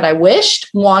anything that I wished,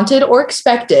 wanted, or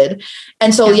expected.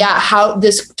 And so, how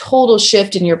this total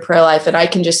shift in your prayer life, and I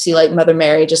can just see like Mother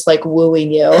Mary just like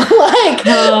wooing you, oh,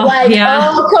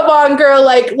 come on, girl,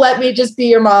 like let me just be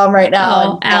your mom right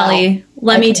now. Oh, Allie,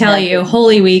 let me tell you,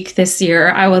 Holy Week this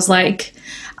year, I was like,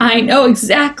 I know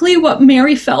exactly what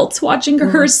Mary felt watching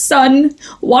her son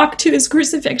walk to his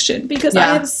crucifixion, because I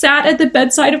have sat at the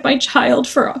bedside of my child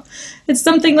it's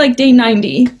something like day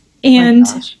 90. And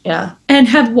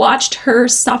have watched her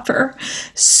suffer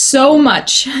so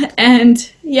much. And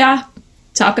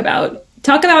talk about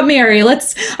Mary.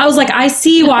 I was like, I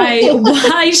see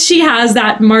why she has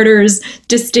that martyr's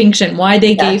distinction, why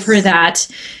they gave her that.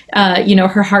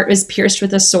 Her heart was pierced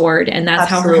with a sword, and that's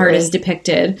how her heart is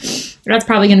depicted. That's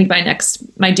probably going to be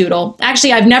my doodle.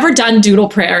 Actually, I've never done doodle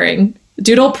praying.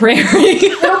 Doodle praying.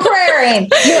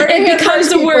 It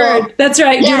becomes a word. That's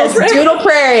right. Yes, doodle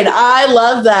praying. I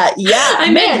love that. Yeah.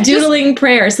 I meant doodling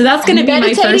prayer. So that's going to be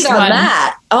my first one.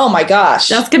 That. Oh my gosh.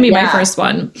 That's going to be my first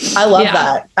one. I love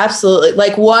that. Absolutely.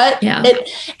 Like what? Yeah.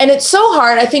 And it's so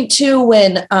hard, I think too,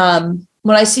 when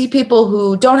I see people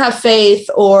who don't have faith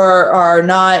or are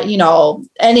not,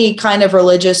 any kind of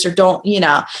religious or don't,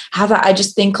 have that, I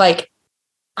just think like,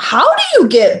 how do you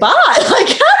get by? Like,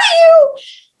 how do you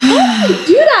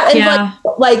do that? And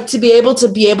like to be able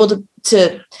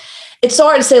to it's so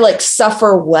hard to say like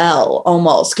suffer well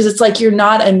almost, because it's like you're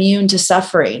not immune to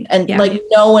suffering, and like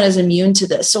no one is immune to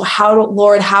this. So how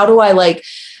do I like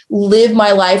live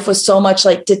my life with so much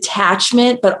like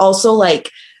detachment, but also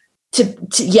like to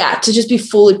just be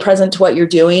fully present to what you're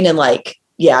doing, and like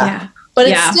but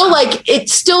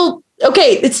it's still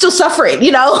it's still suffering, like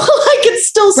it's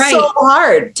still so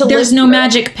hard to There's no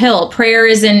magic pill. Prayer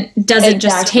doesn't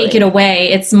just take it away.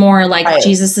 It's more like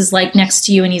Jesus is like next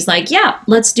to you, and he's like,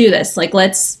 let's do this. Like,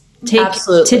 let's take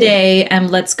today and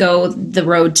let's go the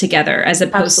road together, as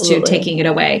opposed to taking it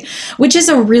away, which is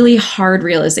a really hard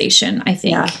realization, I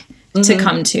think, to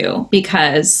come to,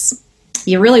 because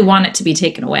you really want it to be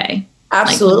taken away.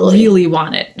 Absolutely. Like, really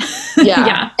want it.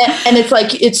 And it's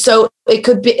like,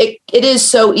 it is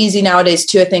so easy nowadays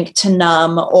too, I think, to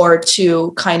numb or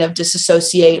to kind of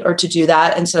disassociate or to do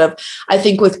that, instead of, I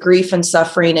think with grief and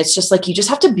suffering, it's just like, you just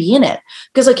have to be in it.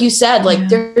 Because like you said, like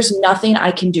there's nothing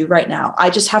I can do right now. I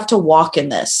just have to walk in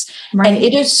this. Right. And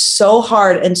it is so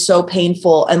hard and so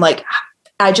painful. And like,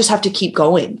 I just have to keep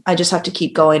going.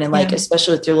 And like,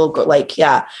 especially with your little,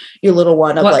 your little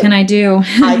one. Of what like, can I do?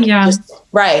 I'm going to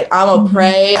pray. I'm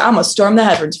going to storm the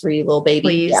heavens for you, little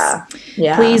baby. Please.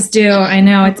 Yeah. Please do. I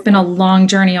know it's been a long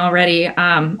journey already.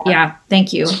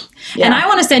 Thank you. Yeah. And I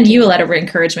want to send you a letter of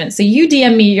encouragement. So you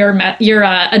DM me your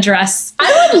address.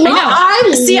 I would love,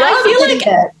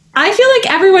 I feel like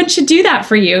everyone should do that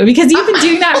for you, because you've been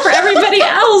doing that for everybody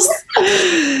else.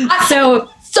 So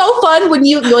fun when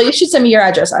you should send me your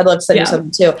address. I'd love to send you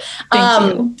something too.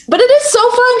 Thank you. But it is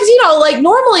so fun because, like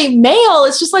normally mail,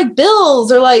 it's just like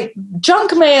bills or like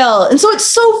junk mail. And so it's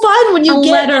so fun when you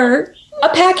get a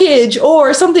package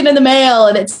or something in the mail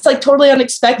and it's like totally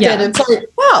unexpected. Yeah. It's like,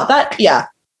 wow,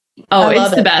 Oh,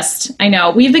 it's the best. I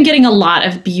know. We've been getting a lot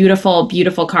of beautiful,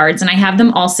 beautiful cards, and I have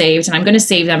them all saved, and I'm going to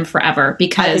save them forever,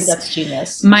 because I think that's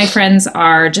genius. My friends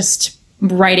are just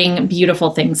writing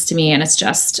beautiful things to me, and it's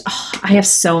just, I have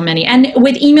so many. And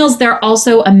with emails, they're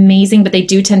also amazing, but they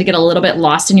do tend to get a little bit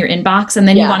lost in your inbox, and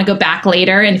then you want to go back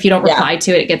later, and if you don't reply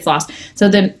to it, it gets lost. So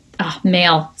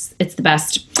male. It's the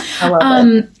best. I love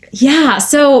it. Yeah.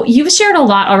 So you've shared a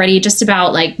lot already just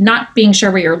about like not being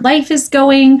sure where your life is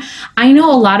going. I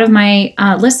know a lot of my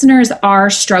listeners are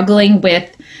struggling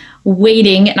with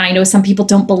waiting. And I know some people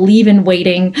don't believe in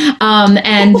waiting.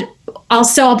 And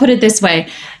also I'll put it this way.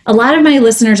 A lot of my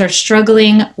listeners are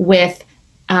struggling with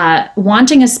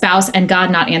wanting a spouse and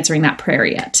God not answering that prayer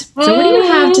yet. So what do you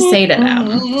have to say to them?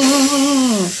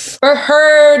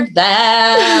 Heard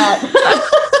that.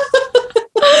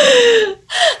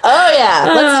 Oh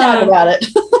yeah, let's talk about it.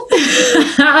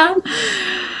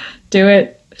 Do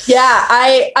it. Yeah,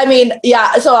 I mean,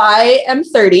 yeah. So I am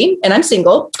 30 and I'm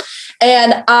single,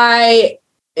 and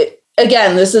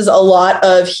again, this is a lot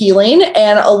of healing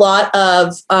and a lot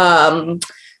of kind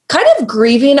of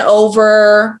grieving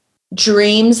over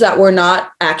dreams that were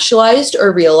not actualized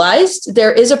or realized.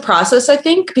 There is a process, I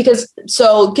think,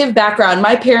 so give background.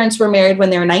 My parents were married when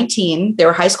they were 19. They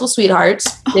were high school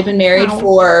sweethearts. They've been married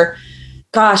for,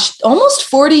 almost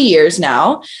 40 years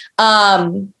now.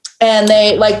 And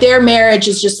they their marriage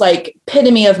is just like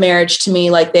epitome of marriage to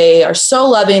me. Like they are so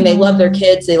loving. They love their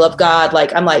kids. They love God.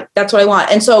 Like, I'm like, that's what I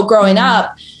want. And so growing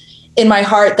up, in my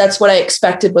heart, that's what I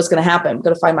expected was going to happen. I'm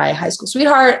going to find my high school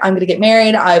sweetheart. I'm going to get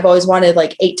married. I've always wanted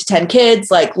like 8 to 10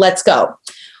 kids. Like, let's go.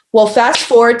 Well, fast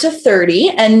forward to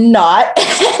 30 and not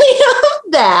any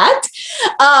of that.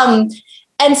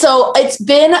 And so it's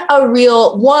been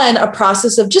a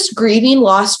process of just grieving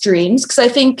lost dreams. Cause I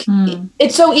think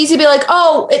it's so easy to be like,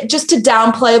 just to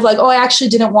downplay of like, I actually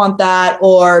didn't want that,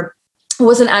 or it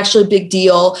wasn't actually a big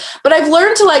deal. But I've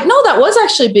learned to like, no, that was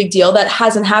actually a big deal. That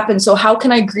hasn't happened. So how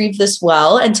can I grieve this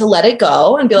well, and to let it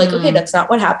go and be like, okay, that's not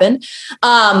what happened.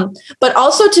 But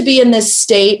also to be in this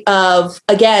state of,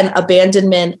 again,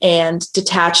 abandonment and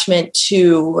detachment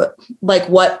to like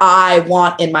what I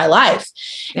want in my life.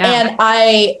 Yeah.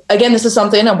 And this is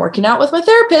something I'm working out with my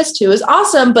therapist, who is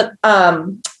awesome. But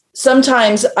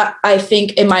sometimes I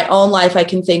think in my own life, I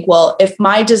can think, well, if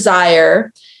my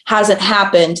desire hasn't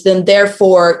happened, then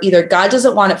therefore either God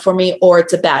doesn't want it for me or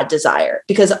it's a bad desire,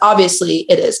 because obviously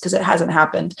it is, because it hasn't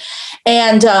happened.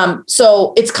 And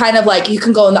so it's kind of like you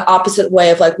can go in the opposite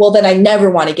way of like, well, then I never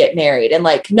want to get married. And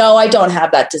like, no, I don't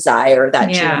have that desire or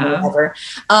that dream or whatever.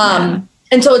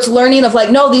 And so it's learning of like,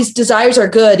 no, these desires are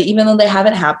good, even though they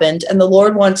haven't happened. And the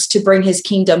Lord wants to bring his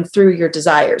kingdom through your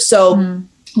desires. So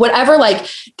whatever, like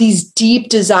these deep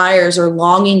desires or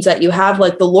longings that you have,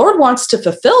 like the Lord wants to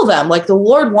fulfill them. Like the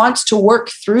Lord wants to work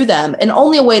through them in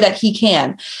only a way that he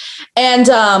can. And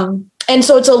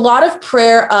so it's a lot of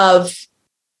prayer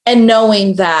and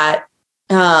knowing that,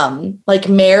 like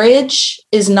marriage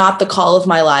is not the call of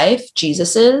my life,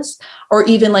 Jesus is, or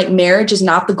even like marriage is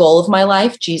not the goal of my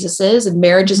life, Jesus is, and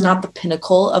marriage is not the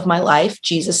pinnacle of my life,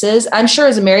 Jesus is. I'm sure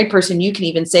as a married person, you can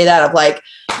even say that of like,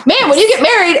 man, when you get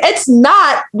married, it's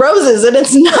not roses and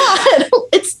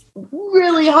it's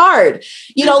really hard,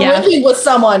 living with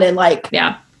someone and like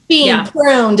being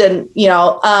pruned and,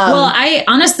 well, I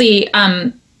honestly,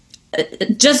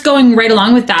 just going right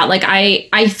along with that, like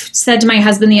I said to my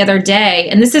husband the other day,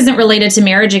 and this isn't related to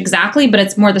marriage exactly, but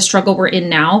it's more the struggle we're in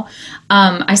now.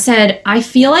 I said, I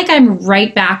feel like I'm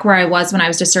right back where I was when I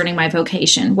was discerning my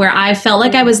vocation, where I felt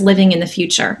like I was living in the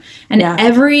future. And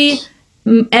every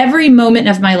moment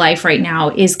of my life right now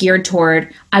is geared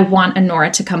toward, I want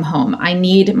Anora to come home. I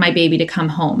need my baby to come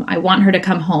home. I want her to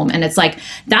come home. And it's like,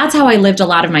 that's how I lived a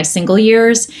lot of my single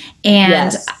years.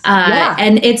 And,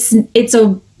 and it's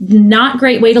a not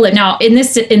great way to live. Now, in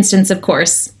this instance, of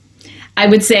course, I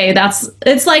would say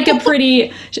it's like a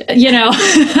pretty, it's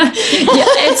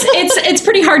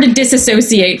pretty hard to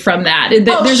disassociate from that.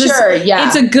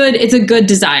 It's a good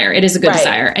desire. It is a good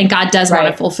desire. And God does want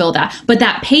to fulfill that. But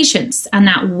that patience and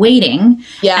that waiting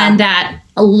and that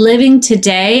living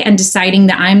today and deciding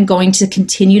that I'm going to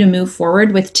continue to move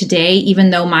forward with today, even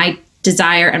though my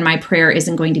desire and my prayer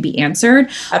isn't going to be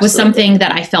answered, was something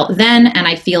that I felt then and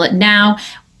I feel it now.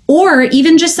 Or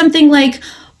even just something like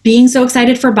being so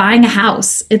excited for buying a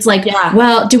house. It's like,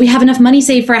 well, do we have enough money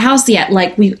saved for a house yet?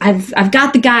 Like I've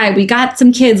got the guy, we got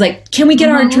some kids, like, can we get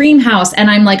our dream house? And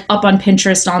I'm like up on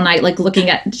Pinterest all night, like looking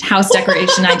at house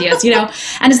decoration ideas,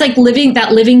 and it's like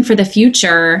living for the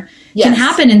future can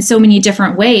happen in so many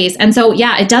different ways. And so,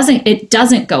 it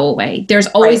doesn't go away. There's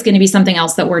always going to be something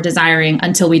else that we're desiring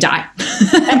until we die,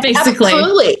 basically.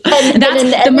 Absolutely. And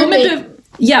that's the moment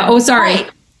of, sorry.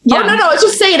 Right. Yeah. Oh, no. I was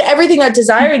just saying everything that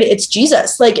desired, it's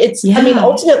Jesus. Like I mean,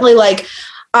 ultimately, like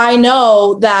I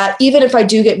know that even if I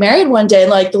do get married one day,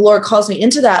 like the Lord calls me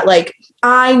into that, like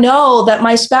I know that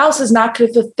my spouse is not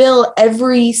going to fulfill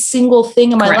every single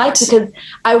thing in my life because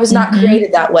I was not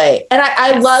created that way. And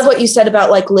I love what you said about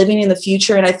like living in the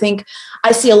future. And I think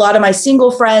I see a lot of my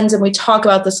single friends, and we talk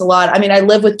about this a lot. I mean, I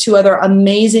live with 2 other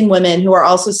amazing women who are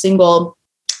also single.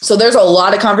 So there's a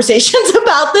lot of conversations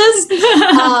about this.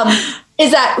 Is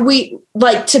that we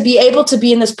like to be able to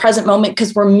be in this present moment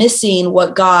because we're missing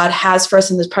what God has for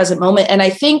us in this present moment. And I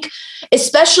think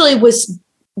especially with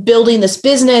building this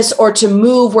business or to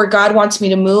move where God wants me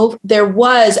to move, there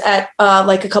was at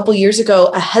like a couple years ago,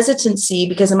 a hesitancy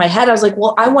because in my head, I was like,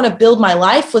 well, I want to build my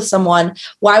life with someone.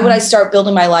 Why would I start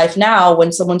building my life now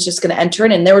when someone's just going to enter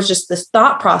in? And there was just this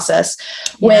thought process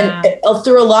when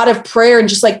through a lot of prayer and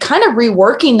just like kind of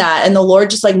reworking that, and the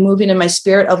Lord just like moving in my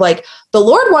spirit of like, the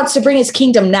Lord wants to bring his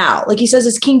kingdom now. Like he says,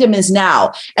 his kingdom is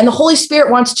now, and the Holy Spirit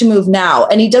wants to move now.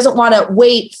 And he doesn't want to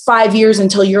wait 5 years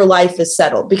until your life is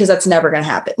settled, because that's never going to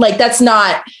happen. Like that's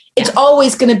not, it's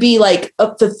always going to be like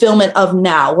a fulfillment of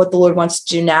now, what the Lord wants to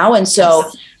do now. And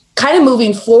so kind of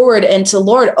moving forward into,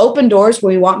 Lord, open doors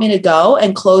where you want me to go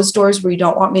and close doors where you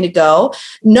don't want me to go,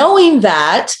 knowing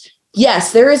that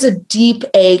yes, there is a deep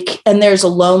ache and there's a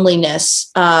loneliness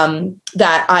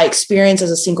that I experience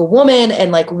as a single woman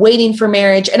and like waiting for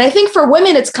marriage. And I think for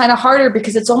women, it's kind of harder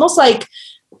because it's almost like,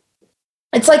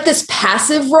 it's like this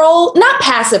passive role, not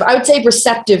passive, I would say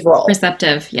receptive role.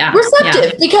 Receptive.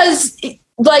 Because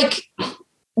like,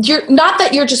 you're not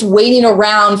that you're just waiting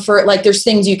around for like, there's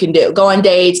things you can do, go on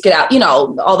dates, get out, you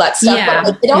know, all that stuff. But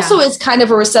like, it also is kind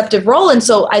of a receptive role. And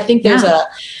so I think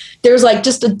there's like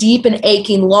just a deep and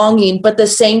aching longing, but at the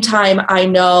same time, I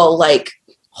know like,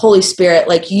 Holy Spirit,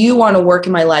 like you want to work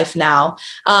in my life now.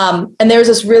 And there's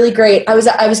this really great, I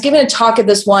was giving a talk at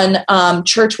this one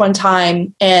church one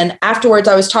time. And afterwards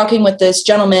I was talking with this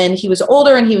gentleman. He was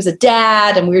older and he was a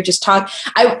dad. And we were just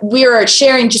we were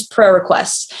sharing just prayer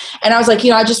requests. And I was like,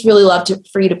 I just really love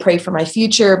for you to pray for my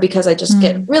future, because I just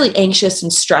get really anxious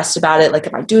and stressed about it. Like,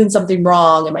 am I doing something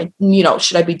wrong? Am I,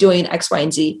 should I be doing X, Y,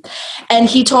 and Z? And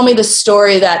he told me this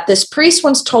story that this priest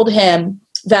once told him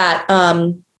that,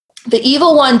 the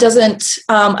evil one doesn't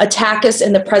attack us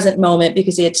in the present moment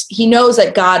because he knows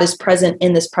that God is present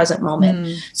in this present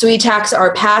moment. So he attacks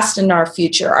our past and our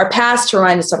future. Our past to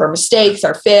remind us of our mistakes,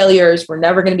 our failures, we're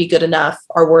never going to be good enough,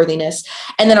 our worthiness.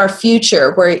 And then our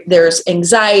future, where there's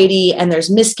anxiety and there's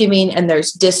misgiving and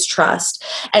there's distrust.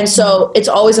 And so it's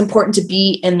always important to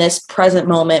be in this present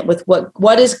moment with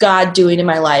what is God doing in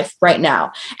my life right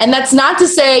now. And that's not to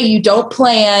say you don't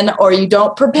plan or you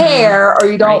don't prepare or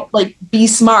you don't like be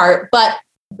smart. But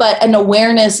an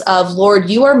awareness of, Lord,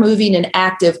 you are moving and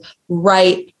active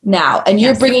right now, and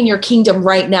you're bringing your kingdom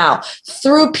right now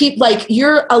through people. Like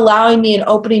you're allowing me and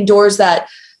opening doors that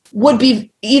would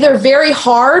be either very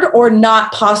hard or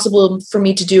not possible for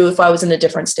me to do if I was in a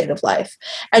different state of life.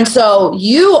 And so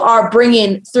you are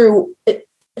bringing through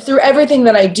everything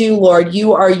that I do, Lord,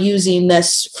 you are using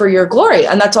this for your glory.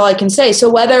 And that's all I can say. So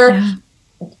whether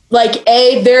like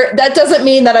that doesn't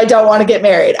mean that I don't want to get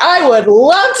married. I would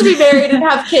love to be married and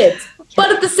have kids.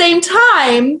 But at the same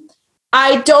time,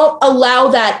 I don't allow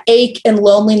that ache and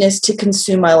loneliness to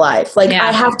consume my life. Like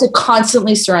I have to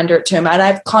constantly surrender it to him. And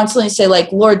I constantly say like,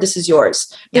 Lord, this is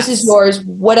yours. This is yours.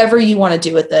 Whatever you want to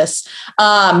do with this.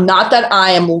 Not that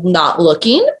I am not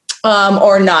looking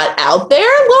or not out there,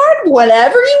 Lord,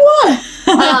 whatever you want.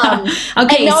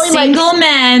 Okay, single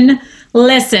men,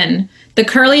 listen. The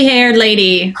curly-haired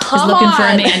lady is looking for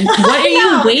a man. What are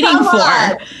you waiting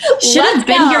for? Should have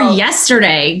been here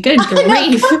yesterday. Good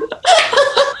grief.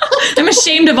 I'm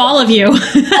ashamed of all of you.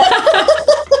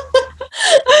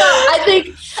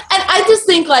 I just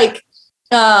think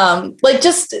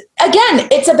just again,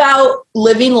 it's about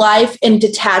living life in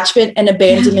detachment and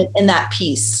abandonment in that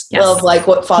peace of like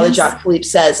what Father Jacques Philippe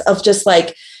says of just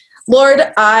like, Lord,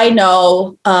 I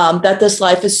know that this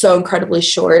life is so incredibly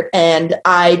short, and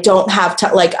I don't have to,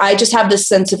 I just have this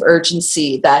sense of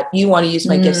urgency that you want to use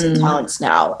my gifts and talents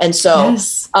now. And so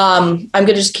I'm going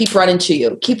to just keep running to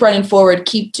you, keep running forward,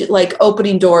 keep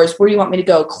opening doors. Where do you want me to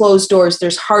go? Close doors.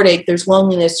 There's heartache, there's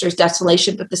loneliness, there's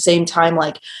desolation, but at the same time,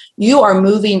 you are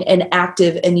moving and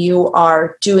active and you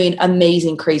are doing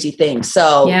amazing, crazy things.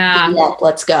 So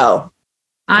let's go.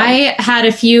 I had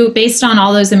a few, based on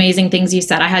all those amazing things you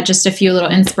said, I had just a few little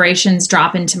inspirations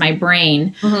drop into my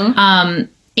brain.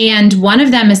 And one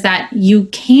of them is that you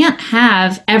can't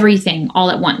have everything all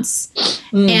at once.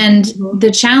 And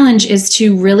the challenge is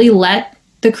to really let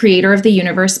the creator of the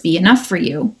universe be enough for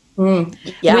you.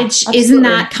 Yeah, which absolutely. isn't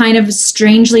that kind of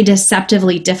strangely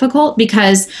deceptively difficult?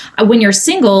 Because when you're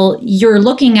single, you're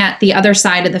looking at the other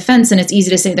side of the fence and it's easy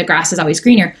to say the grass is always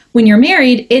greener. When you're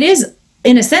married, it is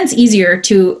in a sense easier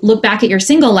to look back at your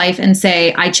single life and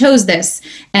say, I chose this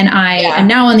and I am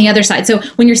now on the other side. So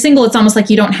when you're single, it's almost like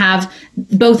you don't have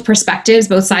both perspectives,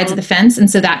 both sides of the fence. And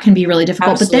so that can be really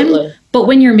difficult. Absolutely. But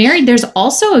when you're married, there's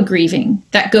also a grieving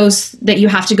that you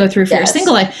have to go through for your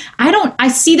single life. I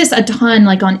see this a ton,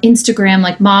 like on Instagram,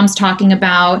 like moms talking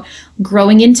about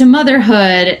growing into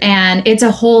motherhood, and it's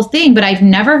a whole thing, but I've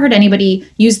never heard anybody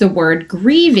use the word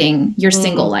grieving your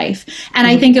single life. And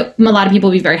I think a lot of people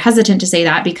will be very hesitant to say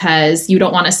that because you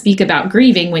don't want to speak about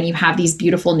grieving when you have these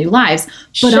beautiful new lives.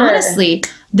 But honestly,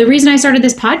 the reason I started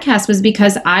this podcast was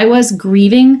because I was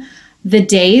grieving the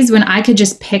days when I could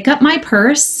just pick up my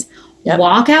purse,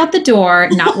 walk out the door,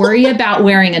 not worry about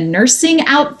wearing a nursing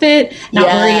outfit, not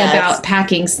worry about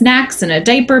packing snacks in a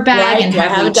diaper bag and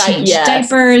having to change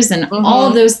diapers and all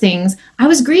of those things. I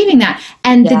was grieving that.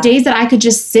 And the days that I could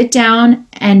just sit down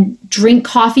and drink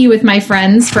coffee with my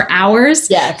friends for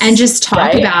hours and just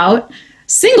talk about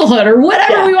singlehood or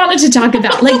whatever we wanted to talk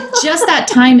about. Like just that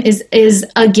time is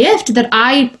a gift that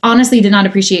I honestly did not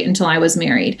appreciate until I was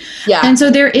married. Yeah. And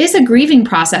so there is a grieving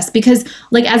process because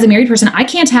like as a married person, I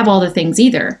can't have all the things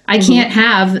either. I can't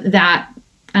have that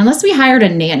unless we hired a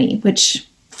nanny, which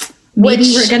maybe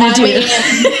we're going to do.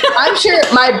 I'm sure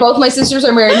both my sisters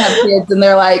are married and have kids and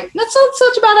they're like, that's not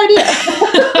such a bad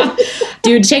idea.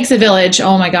 Dude, it takes a village.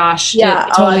 Oh my gosh. Yeah.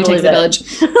 It totally takes a village.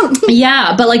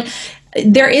 Yeah. But like,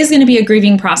 there is going to be a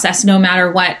grieving process no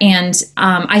matter what. And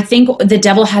I think the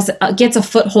devil gets a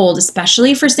foothold,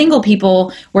 especially for single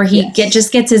people, where he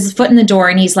just gets his foot in the door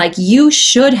and he's like, you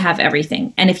should have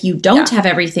everything. And if you don't have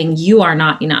everything, you are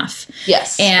not enough.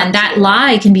 Yes. And that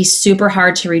lie can be super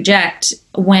hard to reject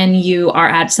when you are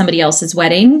at somebody else's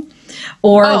wedding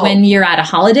or when you're at a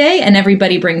holiday and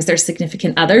everybody brings their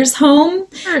significant others home.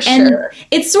 And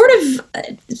it sort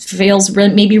of feels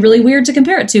maybe really weird to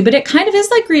compare it to, but it kind of is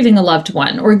like grieving a loved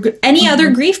one or any other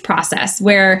grief process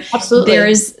where there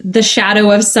is the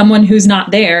shadow of someone who's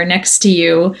not there next to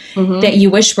you that you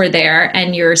wish were there,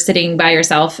 and you're sitting by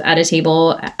yourself at a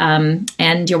table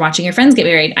and you're watching your friends get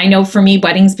married. I know for me,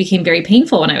 weddings became very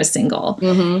painful when I was single,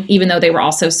 even though they were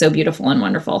also so beautiful and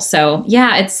wonderful. So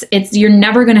yeah, it's you're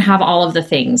never going to have all of the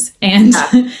things, and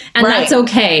that's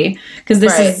okay, because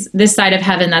this side of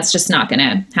heaven, that's just not going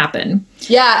to happen.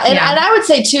 And I would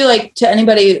say too, like to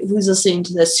anybody who's listening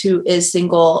to this who is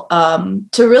single,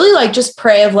 to really like just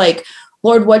pray of like,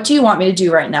 Lord, what do you want me to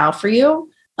do right now for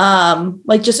you?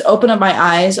 Like just open up my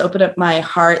eyes, open up my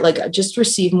heart, like just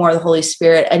receive more of the Holy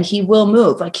Spirit, and he will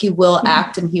move, like he will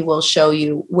act and he will show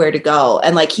you where to go.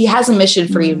 And like, he has a mission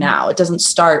for you now. It doesn't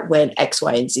start when X,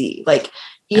 Y, and Z. Like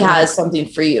he has something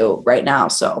for you right now.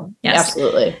 So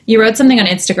absolutely. You wrote something on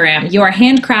Instagram. You are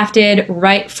handcrafted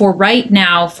right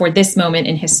now for this moment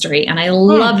in history. And I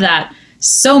love that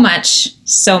so much,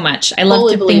 so much. I love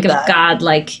to think of God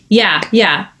like,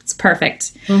 it's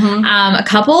perfect. A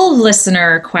couple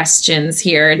listener questions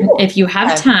here, if you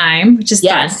have time, which is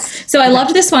fun. So I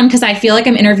loved this one because I feel like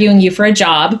I'm interviewing you for a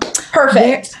job.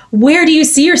 Perfect. Where do you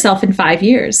see yourself in 5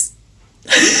 years?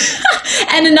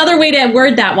 And another way to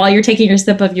word that while you're taking your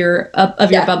sip of your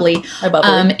bubbly,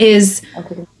 is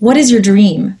what is your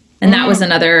dream? And that was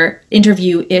another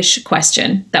interview-ish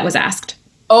question that was asked.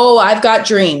 Oh, I've got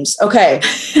dreams. Okay.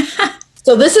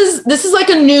 So this is like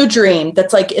a new dream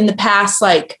that's like in the past,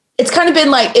 like it's kind of been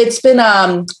like, it's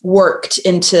been worked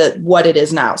into what it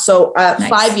is now. So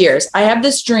 5 years, I have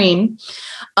this dream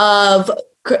of,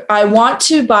 I want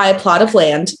to buy a plot of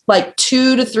land, like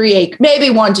 2 to 3 acres,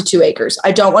 maybe 1 to 2 acres.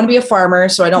 I don't want to be a farmer,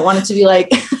 so I don't want it to be like,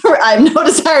 I have no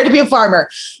desire to be a farmer,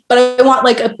 but I want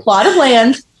like a plot of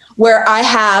land where I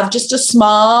have just a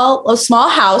small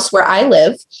house where I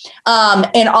live.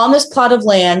 And on this plot of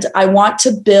land, I want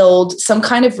to build some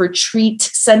kind of retreat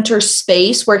center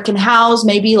space where it can house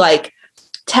maybe like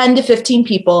 10 to 15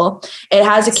 people. It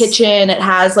has a kitchen. It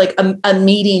has like a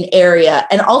meeting area.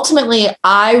 And ultimately,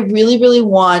 I really, really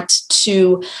want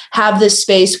to have this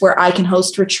space where I can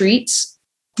host retreats.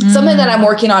 Something that I'm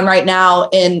working on right now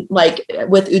in like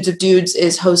with Oods of Dudes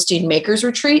is hosting makers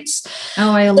retreats.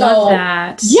 Oh, I love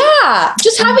that. Yeah.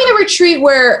 Just having a retreat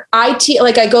where I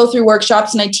I go through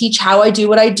workshops and I teach how I do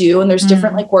what I do. And there's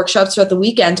different like workshops throughout the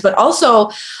weekend, but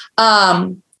also,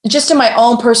 just in my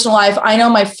own personal life, I know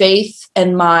my faith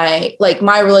and my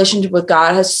relationship with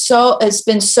God has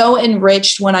been so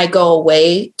enriched when I go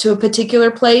away to a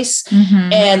particular place.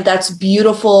 And that's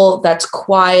beautiful. That's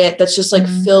quiet. That's just like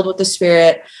filled with the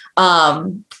Spirit.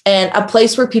 and a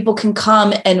place where people can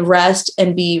come and rest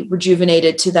and be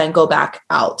rejuvenated to then go back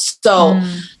out. So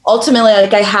ultimately,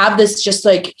 like I have this just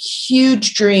like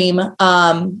huge dream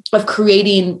of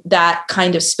creating that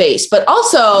kind of space, but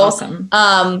also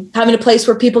having a place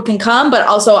where people can come, but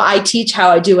also I teach how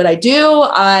I do what I do.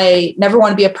 I never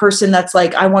want to be a person that's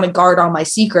like, I want to guard all my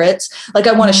secrets. Like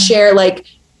I want to share, like,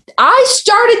 I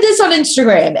started this on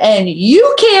Instagram and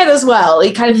you can as well.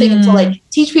 You kind of thing to like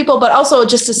teach people, but also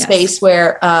just a space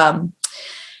where,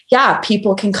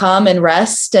 people can come and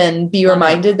rest and be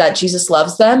reminded that Jesus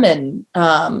loves them and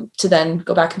to then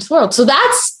go back into the world. So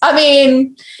that's, I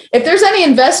mean, if there's any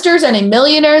investors, any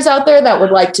millionaires out there that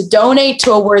would like to donate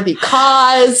to a worthy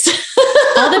cause.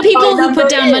 All the people who put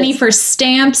down money for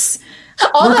stamps,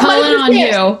 we're calling on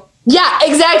you. Yeah,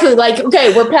 exactly. Like,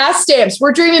 okay, we're past stamps.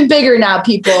 We're dreaming bigger now,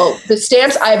 people. The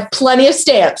stamps, I have plenty of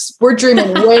stamps. We're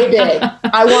dreaming way big.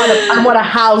 I want a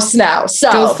house now.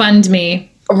 So go fund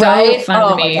me. Right?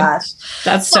 Oh my gosh.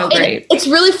 That's so great. It's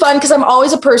really fun because I'm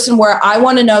always a person where I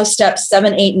want to know steps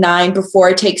 7, 8, 9 before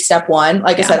I take step 1.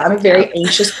 Like I said, I'm a very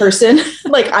anxious person.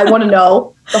 Like I want to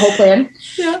know the whole plan.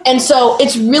 Yeah. And so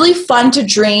it's really fun to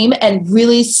dream and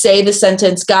really say the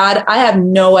sentence, God, I have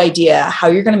no idea how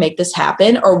you're going to make this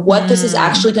happen or what this is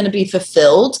actually going to be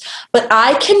fulfilled, but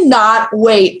I cannot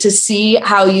wait to see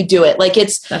how you do it. Like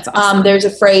that's awesome. There's a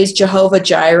phrase, Jehovah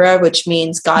Jireh, which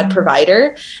means God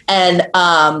provider. And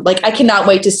like, I cannot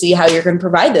wait to see how you're going to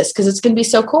provide this because it's going to be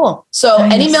so cool. So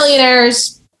any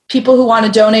millionaires, people who want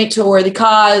to donate to a worthy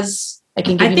cause, I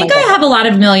think I have a lot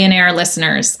of millionaire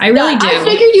listeners. I really do. I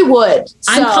figured you would. So.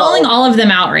 I'm calling all of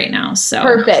them out right now. So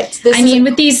perfect.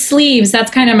 With these sleeves, that's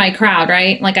kind of my crowd,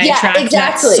 right? Like I attract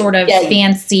that sort of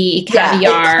fancy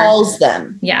caviar. It calls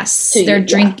them. Yes, they're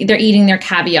eating their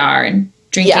caviar and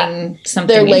drinking something.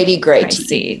 They're Lady Grey.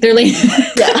 They're Lady.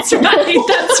 That's right.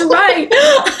 That's right.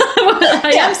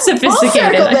 I am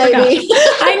sophisticated.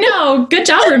 I know. Good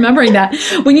job remembering that.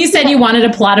 When you said you wanted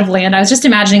a plot of land, I was just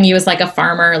imagining you as like a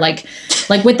farmer, like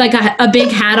with like a big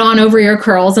hat on over your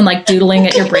curls and like doodling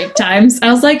at your break times.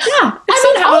 I was like,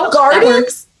 I'll garden.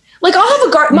 Works. Like I'll have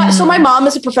a garden. So my mom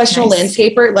is a professional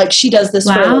landscaper. Like she does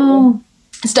this for a living.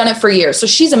 Has done it for years. So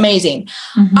she's amazing.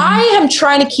 I am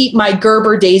trying to keep my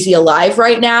Gerber daisy alive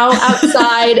right now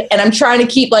outside. And I'm trying to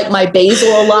keep like my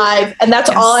basil alive. And that's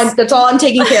all I'm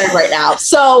taking care of right now.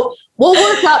 So we'll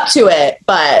work up to it,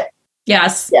 but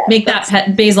make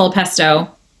that basil pesto.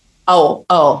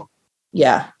 Oh,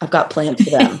 yeah. I've got plans for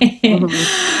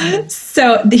them.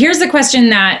 So here's a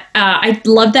question that I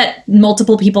love that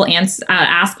multiple people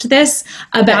asked this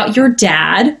about your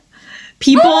dad.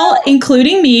 People,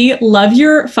 including me, love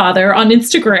your father on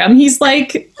Instagram. He's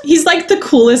like the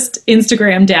coolest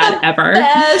Instagram dad ever.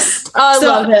 Yes, I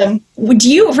love him.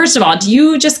 First of all, do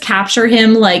you just capture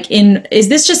him is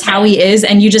this just how he is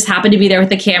and you just happen to be there with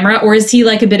the camera, or is he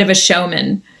like a bit of a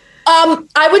showman?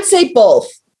 I would say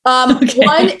both. One,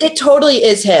 it totally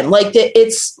is him. Like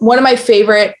it's one of my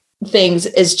favorite things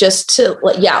is just to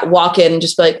walk in and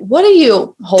just be like, what are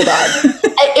you, hold on.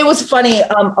 It was funny.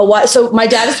 So my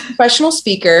dad is a professional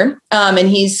speaker and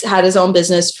he's had his own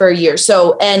business for years.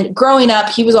 So, and growing up,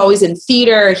 he was always in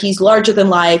theater. He's larger than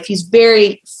life. He's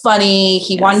very funny.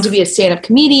 He wanted to be a stand-up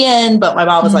comedian, but my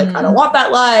mom was like, I don't want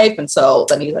that life. And so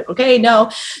then he's like, okay, no.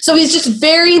 So he's just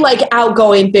very like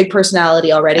outgoing, big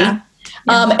personality already. Yeah.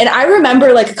 And I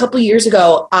remember like a couple of years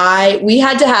ago, we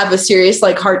had to have a serious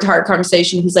like heart-to-heart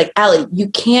conversation. He's like, Allie, you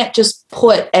can't just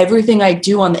put everything I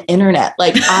do on the internet.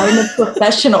 Like I'm a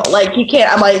professional. Like you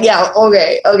can't. I'm like, yeah,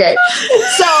 okay.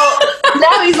 So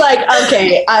now he's like,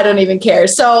 okay, I don't even care.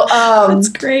 So that's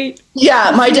great.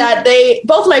 Yeah, my dad,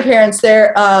 both my parents,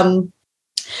 they're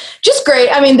just great.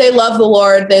 I mean, they love the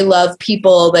Lord. They love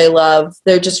people.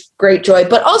 They're just great joy.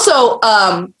 But also,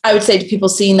 I would say to people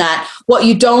seeing that, what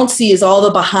you don't see is all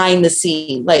the behind the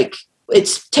scene. Like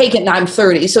it's taken, I'm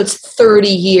 30. So it's 30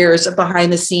 years of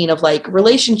behind the scene of like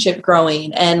relationship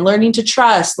growing and learning to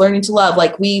trust, learning to love.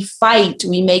 Like we fight,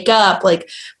 we make up, like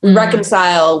we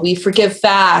reconcile, we forgive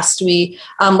fast. We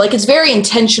like, it's very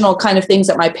intentional kind of things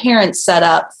that my parents set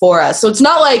up for us. So it's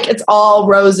not like it's all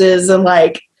roses and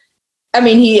like, I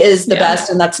mean, he is the best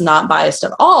and that's not biased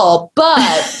at all, but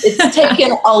it's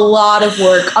taken a lot of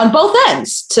work on both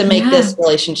ends to make this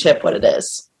relationship what it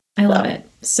is. I love it.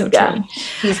 So true. Yeah,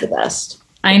 he's the best.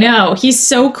 I know. He's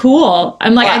so cool.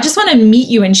 I'm like, I just want to meet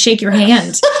you and shake your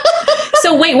hand.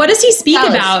 So wait, what does he speak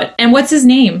about and what's his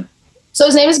name? So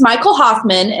his name is Michael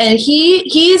Hoffman, and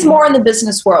he's more in the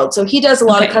business world. So he does a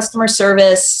lot of customer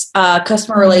service,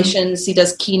 customer relations. He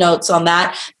does keynotes on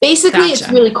that. Basically, it's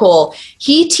really cool.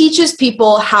 He teaches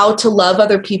people how to love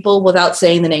other people without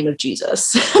saying the name of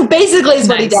Jesus. Basically is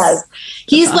what he does.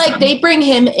 He's awesome. Like, they bring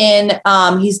him in.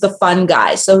 He's the fun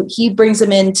guy. So he brings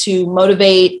him in to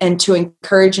motivate and to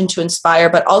encourage and to inspire,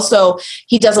 but also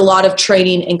he does a lot of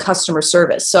training in customer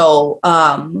service. So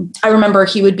I remember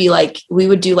we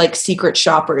would do like secret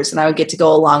shoppers, and I would get to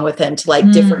go along with him to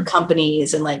like different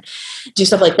companies and like do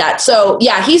stuff like that. So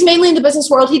yeah, he's mainly in the business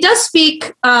world. He does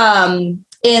speak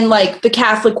in like the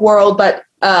Catholic world, but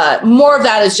more of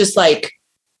that is just like,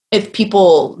 if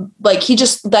people like,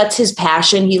 that's his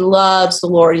passion. He loves the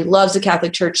Lord. He loves the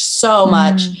Catholic Church so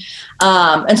much.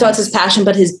 And so that's his passion,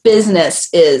 but his business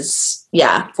is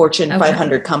Fortune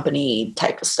 500 company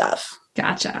type of stuff.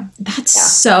 Gotcha. That's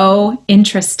so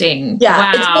interesting. Yeah.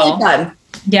 Wow. It's really fun.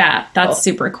 Yeah. That's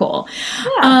super cool.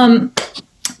 Yeah.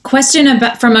 Question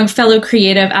from a fellow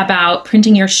creative about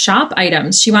printing your shop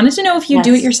items. She wanted to know if you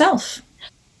do it yourself.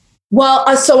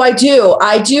 Well, so I do.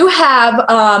 I do have,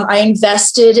 I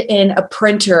invested in a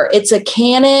printer. It's a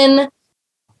Canon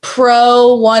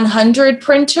Pro 100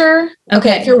 printer.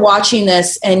 Okay. If you're watching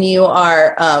this and you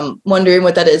are wondering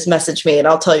what that is, message me and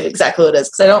I'll tell you exactly what it is,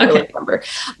 because I don't really remember.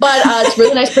 But it's a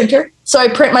really nice printer. So I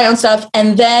print my own stuff.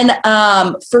 And then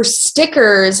for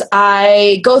stickers,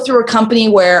 I go through a company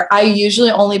where I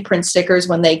usually only print stickers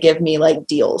when they give me like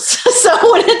deals.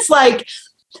 So when it's like,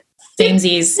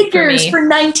 stickers for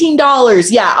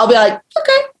 $19. Yeah, I'll be like,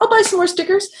 okay, I'll buy some more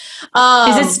stickers.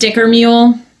 Is it Sticker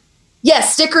Mule?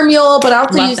 Yes, Sticker Mule, but I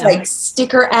also use like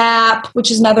Sticker App,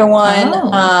 which is another one.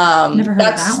 Never heard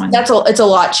of that one. It's a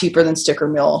lot cheaper than Sticker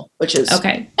Mule, which is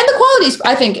okay. And the quality,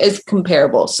 I think, is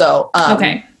comparable. So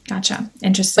okay, gotcha,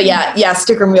 interesting. But yeah,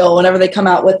 Sticker Mule. Whenever they come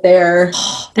out with their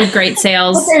great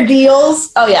sales, with their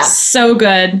deals, oh yeah, so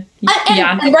good.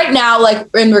 And right now, like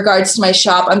in regards to my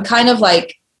shop, I'm kind of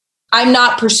like, I'm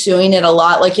not pursuing it a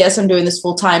lot. Like, yes, I'm doing this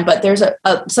full time, but there's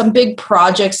some big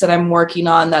projects that I'm working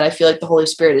on that I feel like the Holy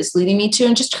Spirit is leading me to,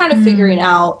 and just kind of figuring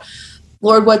out,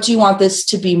 Lord, what do you want this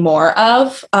to be more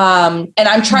of? And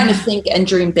I'm trying to think and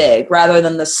dream big rather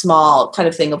than the small kind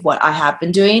of thing of what I have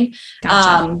been doing.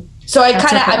 Gotcha. So I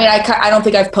kind of, I don't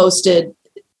think I've posted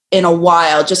in a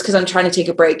while, just because I'm trying to take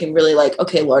a break and really like,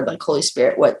 okay, Lord, like Holy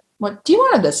Spirit, what do you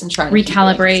want of this? And trying to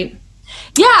recalibrate.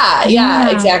 Yeah,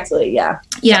 exactly. Yeah.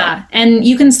 So. And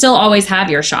you can still always have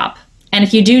your shop. And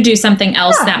if you do something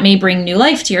else that may bring new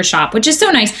life to your shop, which is so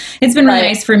nice. It's been really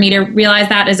nice for me to realize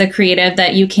that as a creative,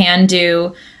 that you can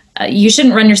do, you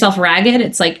shouldn't run yourself ragged.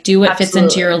 It's like, do what fits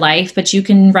into your life, but you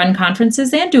can run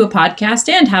conferences and do a podcast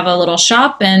and have a little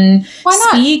shop and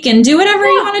speak and do whatever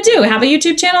you want to do. Have a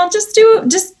YouTube channel. Just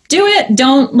do it.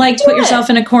 Don't put yourself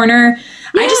in a corner.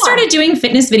 Yeah. I just started doing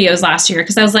fitness videos last year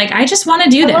because I was like, I just want to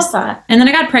do this. And then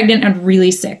I got pregnant and really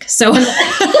sick. So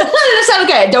that's not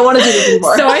okay. I don't want to do this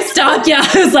anymore. So I stopped. Yeah.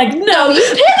 I was like, no, you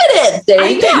pivoted. There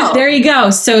you go. There you go.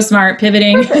 So smart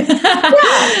pivoting.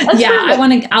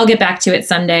 I'll get back to it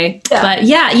Sunday. Yeah.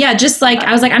 But just like,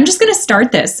 I was like, I'm just going to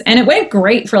start this. And it went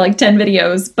great for like 10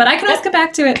 videos, but I can always get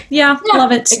back to it. Yeah.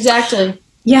 Love it. Exactly.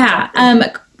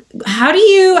 Yeah.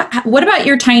 What about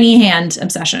your tiny hand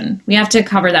obsession? We have to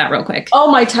cover that real quick. Oh,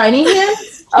 my tiny hand?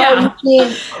 Yeah.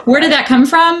 Where did that come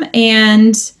from?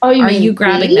 And are you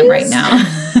grabbing them right now?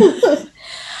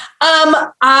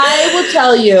 I will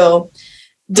tell you,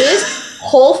 this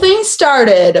whole thing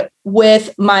started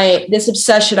with this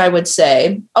obsession, I would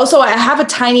say. Also, I have a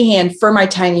tiny hand for my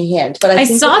tiny hand, but I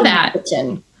think saw that. In my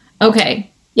kitchen. Okay.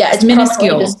 Yeah, it's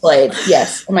minuscule displayed.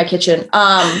 Yes, in my kitchen.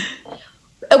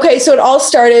 Okay, so it all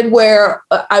started where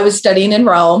I was studying in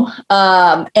Rome,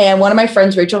 and one of my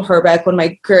friends, Rachel Herbeck, one of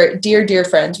my dear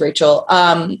friends, Rachel,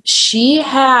 she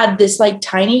had this like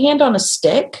tiny hand on a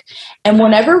stick, and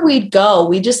whenever we'd go,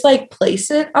 we just like place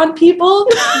it on people,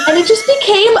 and it just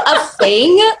became a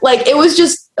thing. Like, it was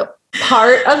just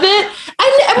part of it,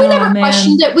 and we never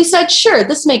questioned it. We said, sure,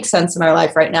 this makes sense in our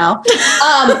life right now.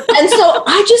 And so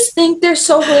I just think they're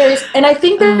so hilarious, and I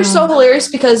think they're so hilarious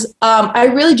because I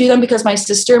really do them because my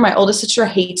oldest sister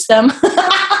hates them.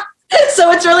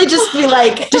 So it's really just be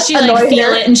like, does she like feel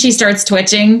it and she starts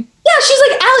twitching? Yeah, she's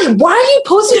like, Allie, why are you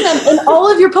posting them in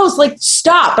all of your posts? Like,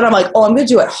 stop. And I'm like, I'm going to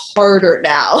do it harder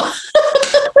now.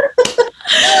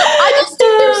 I just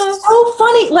think they're so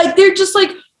funny. Like, they're just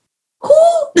like,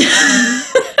 who?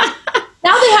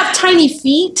 Now they have tiny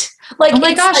feet. Like, oh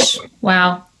my gosh. Like,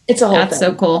 wow. It's a whole That's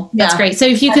thing. So cool. That's great. So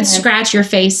if you could scratch your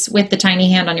face with the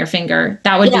tiny hand on your finger,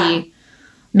 that would be,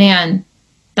 man,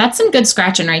 that's some good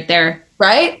scratching right there.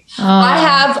 right? Oh.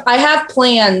 I have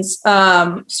plans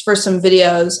for some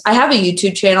videos. I have a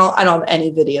YouTube channel. I don't have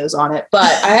any videos on it,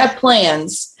 but I have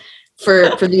plans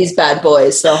for these bad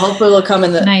boys. So hopefully they'll come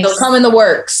in the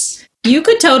works. You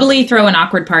could totally throw an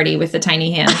awkward party with the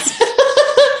tiny hands.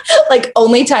 Like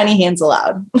only tiny hands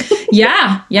allowed.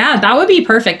 Yeah, that would be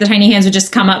perfect. The tiny hands would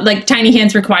just come up, like tiny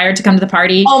hands required to come to the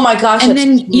party. Oh my gosh. And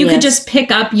then you could just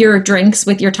pick up your drinks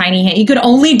with your tiny hand. You could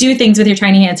only do things with your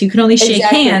tiny hands. You could only shake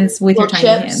hands with your tiny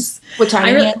hands. With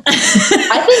tiny hands.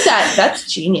 I think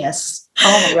that's genius.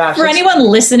 Oh my gosh. For anyone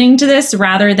listening to this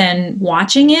rather than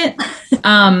watching it,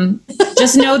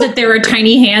 just know that there are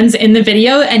tiny hands in the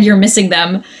video and you're missing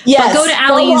them. Yes, but go to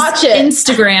Allie's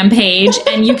Instagram page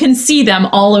and you can see them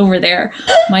all over there.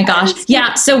 My gosh.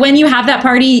 Yeah. So when you have that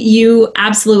party, you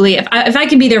absolutely, if I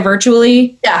can be there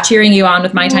virtually cheering you on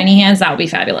with my tiny hands, that would be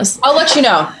fabulous. I'll let you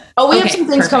know. Oh, we have some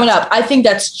things coming up. I think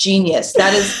that's genius.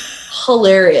 That is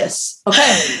hilarious.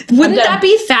 Okay. Wouldn't that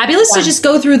be fabulous to just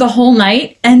go through the whole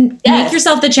night and make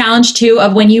yourself the challenge too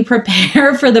of when you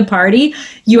prepare for the party,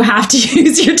 you have to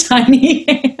use your tiny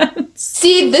hands.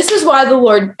 See, this is why the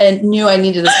Lord knew I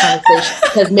needed this conversation,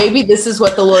 because maybe this is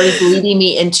what the Lord is leading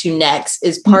me into next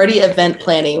is party event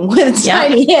planning with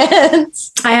tiny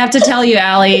hands. I have to tell you,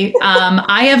 Allie,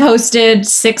 I have hosted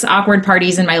 6 awkward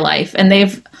parties in my life and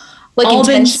they've all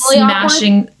been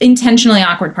smashing intentionally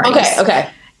awkward parties. Okay.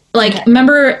 Like,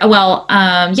 remember,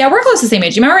 we're close to the same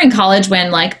age. You remember in college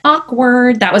when, like,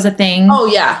 awkward, that was a thing? Oh,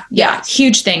 yeah. Yeah,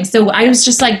 huge thing. So I was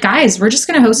just like, guys, we're just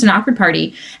going to host an awkward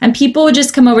party. And people would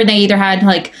just come over and they either had,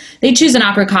 like, they'd choose an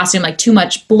awkward costume, like too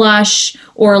much blush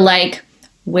or, like,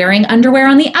 wearing underwear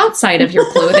on the outside of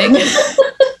your clothing.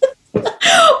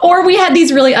 Or we had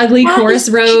these really ugly chorus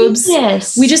robes.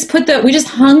 Yes. We just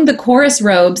hung the chorus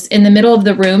robes in the middle of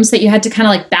the room so that you had to kind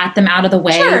of like bat them out of the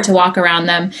way to walk around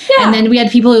them. Yeah. And then we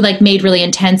had people who like made really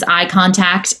intense eye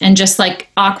contact and just like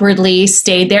awkwardly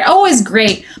stayed there. Oh, it was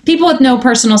great. People with no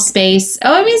personal space.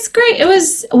 Oh, I mean, it's great.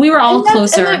 We were all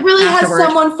closer. And it really afterward. has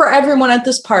someone for everyone at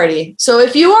this party. So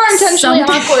if you are intentionally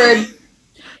awkward,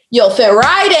 you'll fit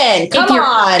right in. Come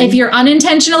on. If you're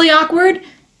unintentionally awkward,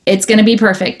 it's going to be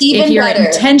perfect. Even if you're better.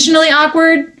 intentionally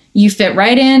awkward, you fit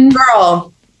right in.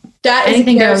 Girl,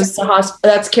 anything goes.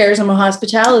 That's charisma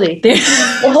hospitality. The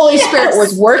Holy Spirit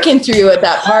was working through you at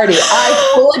that party.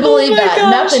 I fully believe that.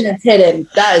 Gosh. Nothing is hidden.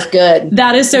 That is good.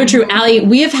 That is so true. Allie,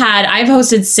 I've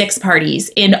hosted 6 parties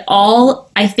in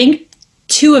all, I think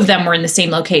 2 of them were in the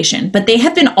same location, but they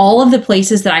have been all of the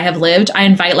places that I have lived. I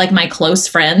invite like my close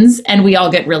friends and we all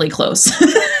get really close.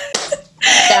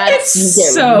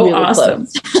 It's so really awesome.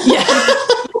 Yeah.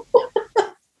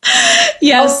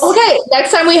 Yes. Okay. Next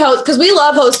time we host, because we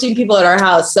love hosting people at our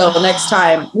house. So next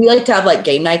time we like to have like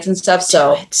game nights and stuff.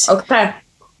 So, okay.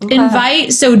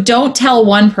 Invite. So don't tell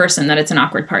one person that it's an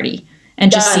awkward party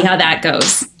and just see how that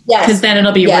goes. Yes. Because then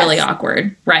it'll be really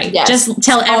awkward. Right. Yes. Just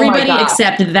tell everybody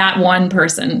except that one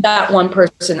person. That one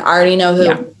person. I already know who.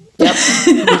 Yeah. Yep.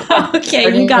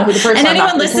 Okay. You got it. And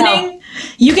anyone listening,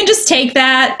 you can just take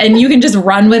that and you can just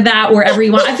run with that wherever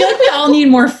you want. I feel like we all need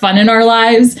more fun in our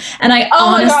lives. And I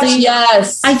honestly,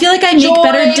 I feel like I make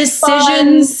better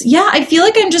decisions. Fun. Yeah. I feel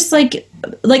like I'm just like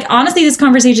honestly, this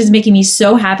conversation is making me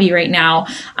so happy right now.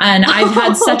 And I've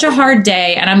had such a hard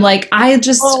day and I'm like, I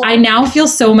now feel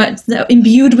so much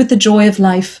imbued with the joy of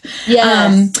life.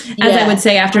 Yes. As I would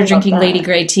say after drinking Lady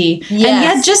Grey tea. Yes. And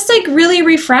yet just like really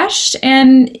refreshed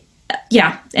and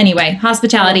anyway,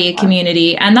 hospitality,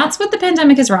 community. And that's what the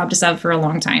pandemic has robbed us of for a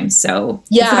long time. So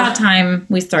it's about time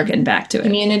we start getting back to it.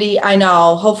 Community. I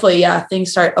know. Hopefully,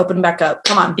 things start opening back up.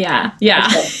 Come on. Yeah.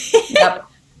 Yep.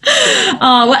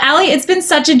 Well, Allie, it's been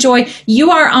such a joy. You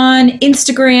are on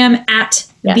Instagram at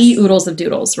The Oodles of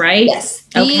Doodles, right? Yes.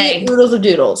 The Oodles of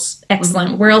Doodles.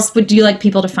 Excellent. Where else would you like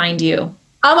people to find you?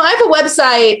 I have a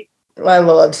website. I have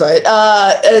a website.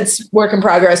 It's work in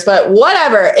progress, but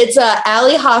whatever. It's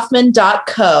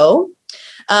alliehoffman.co.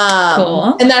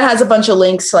 Cool. And that has a bunch of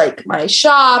links like my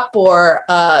shop or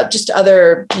just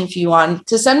other, if you want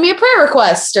to send me a prayer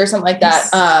request or something like that.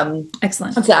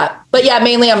 Excellent. What's that? But yeah,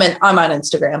 mainly I'm on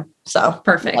Instagram. So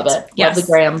perfect. Love it. Yes. Love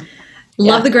the gram.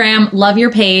 Love the gram. Love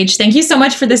your page. Thank you so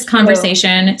much for this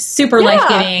conversation. Super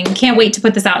life-giving. Can't wait to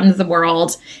put this out into the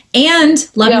world. And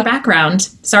love your background.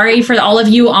 Sorry for all of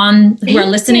you who are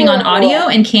listening on audio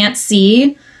and can't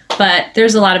see, but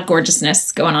there's a lot of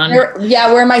gorgeousness going on.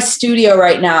 We're in my studio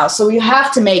right now. So we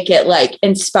have to make it like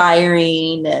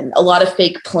inspiring and a lot of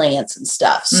fake plants and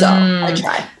stuff. So I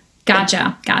try.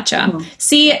 Gotcha. Mm-hmm.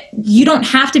 See, you don't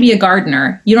have to be a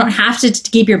gardener. You don't have to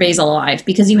keep your basil alive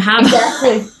because you have.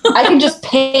 Exactly. I can just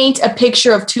paint a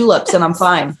picture of tulips and I'm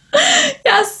fine.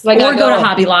 Yes. Or go to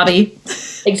Hobby Lobby.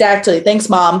 Exactly. Thanks,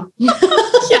 Mom.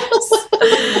 Yes.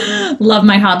 Love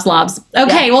my Hobbs Lobs.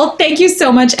 Okay. Well, thank you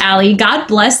so much, Allie. God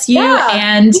bless you.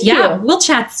 And thank you. We'll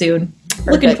chat soon. Perfect.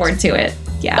 Looking forward to it.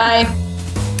 Yeah. Bye.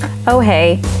 Oh,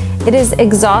 hey, it is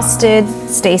Exhausted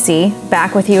Stacy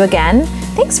back with you again.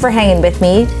 Thanks for hanging with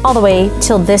me all the way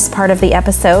till this part of the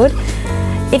episode.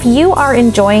 If you are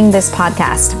enjoying this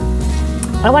podcast,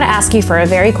 I want to ask you for a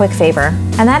very quick favor,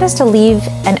 and that is to leave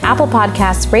an Apple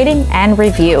Podcasts rating and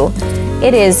review.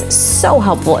 It is so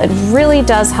helpful. It really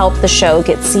does help the show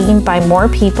get seen by more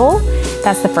people.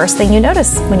 That's the first thing you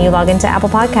notice when you log into Apple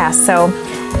Podcasts. So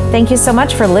thank you so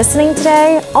much for listening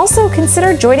today. Also,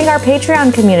 consider joining our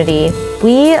Patreon community.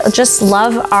 We just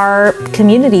love our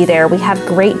community there. We have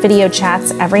great video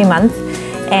chats every month,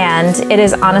 and it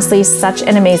is honestly such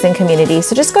an amazing community.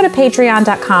 So just go to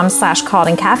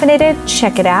patreon.com/calledandcaffeinated.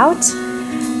 Check it out.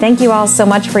 Thank you all so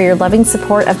much for your loving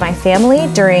support of my family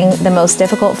during the most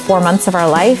difficult 4 months of our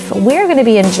life. We're going to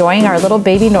be enjoying our little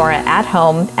baby Nora at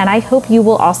home, and I hope you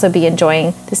will also be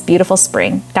enjoying this beautiful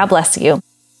spring. God bless you.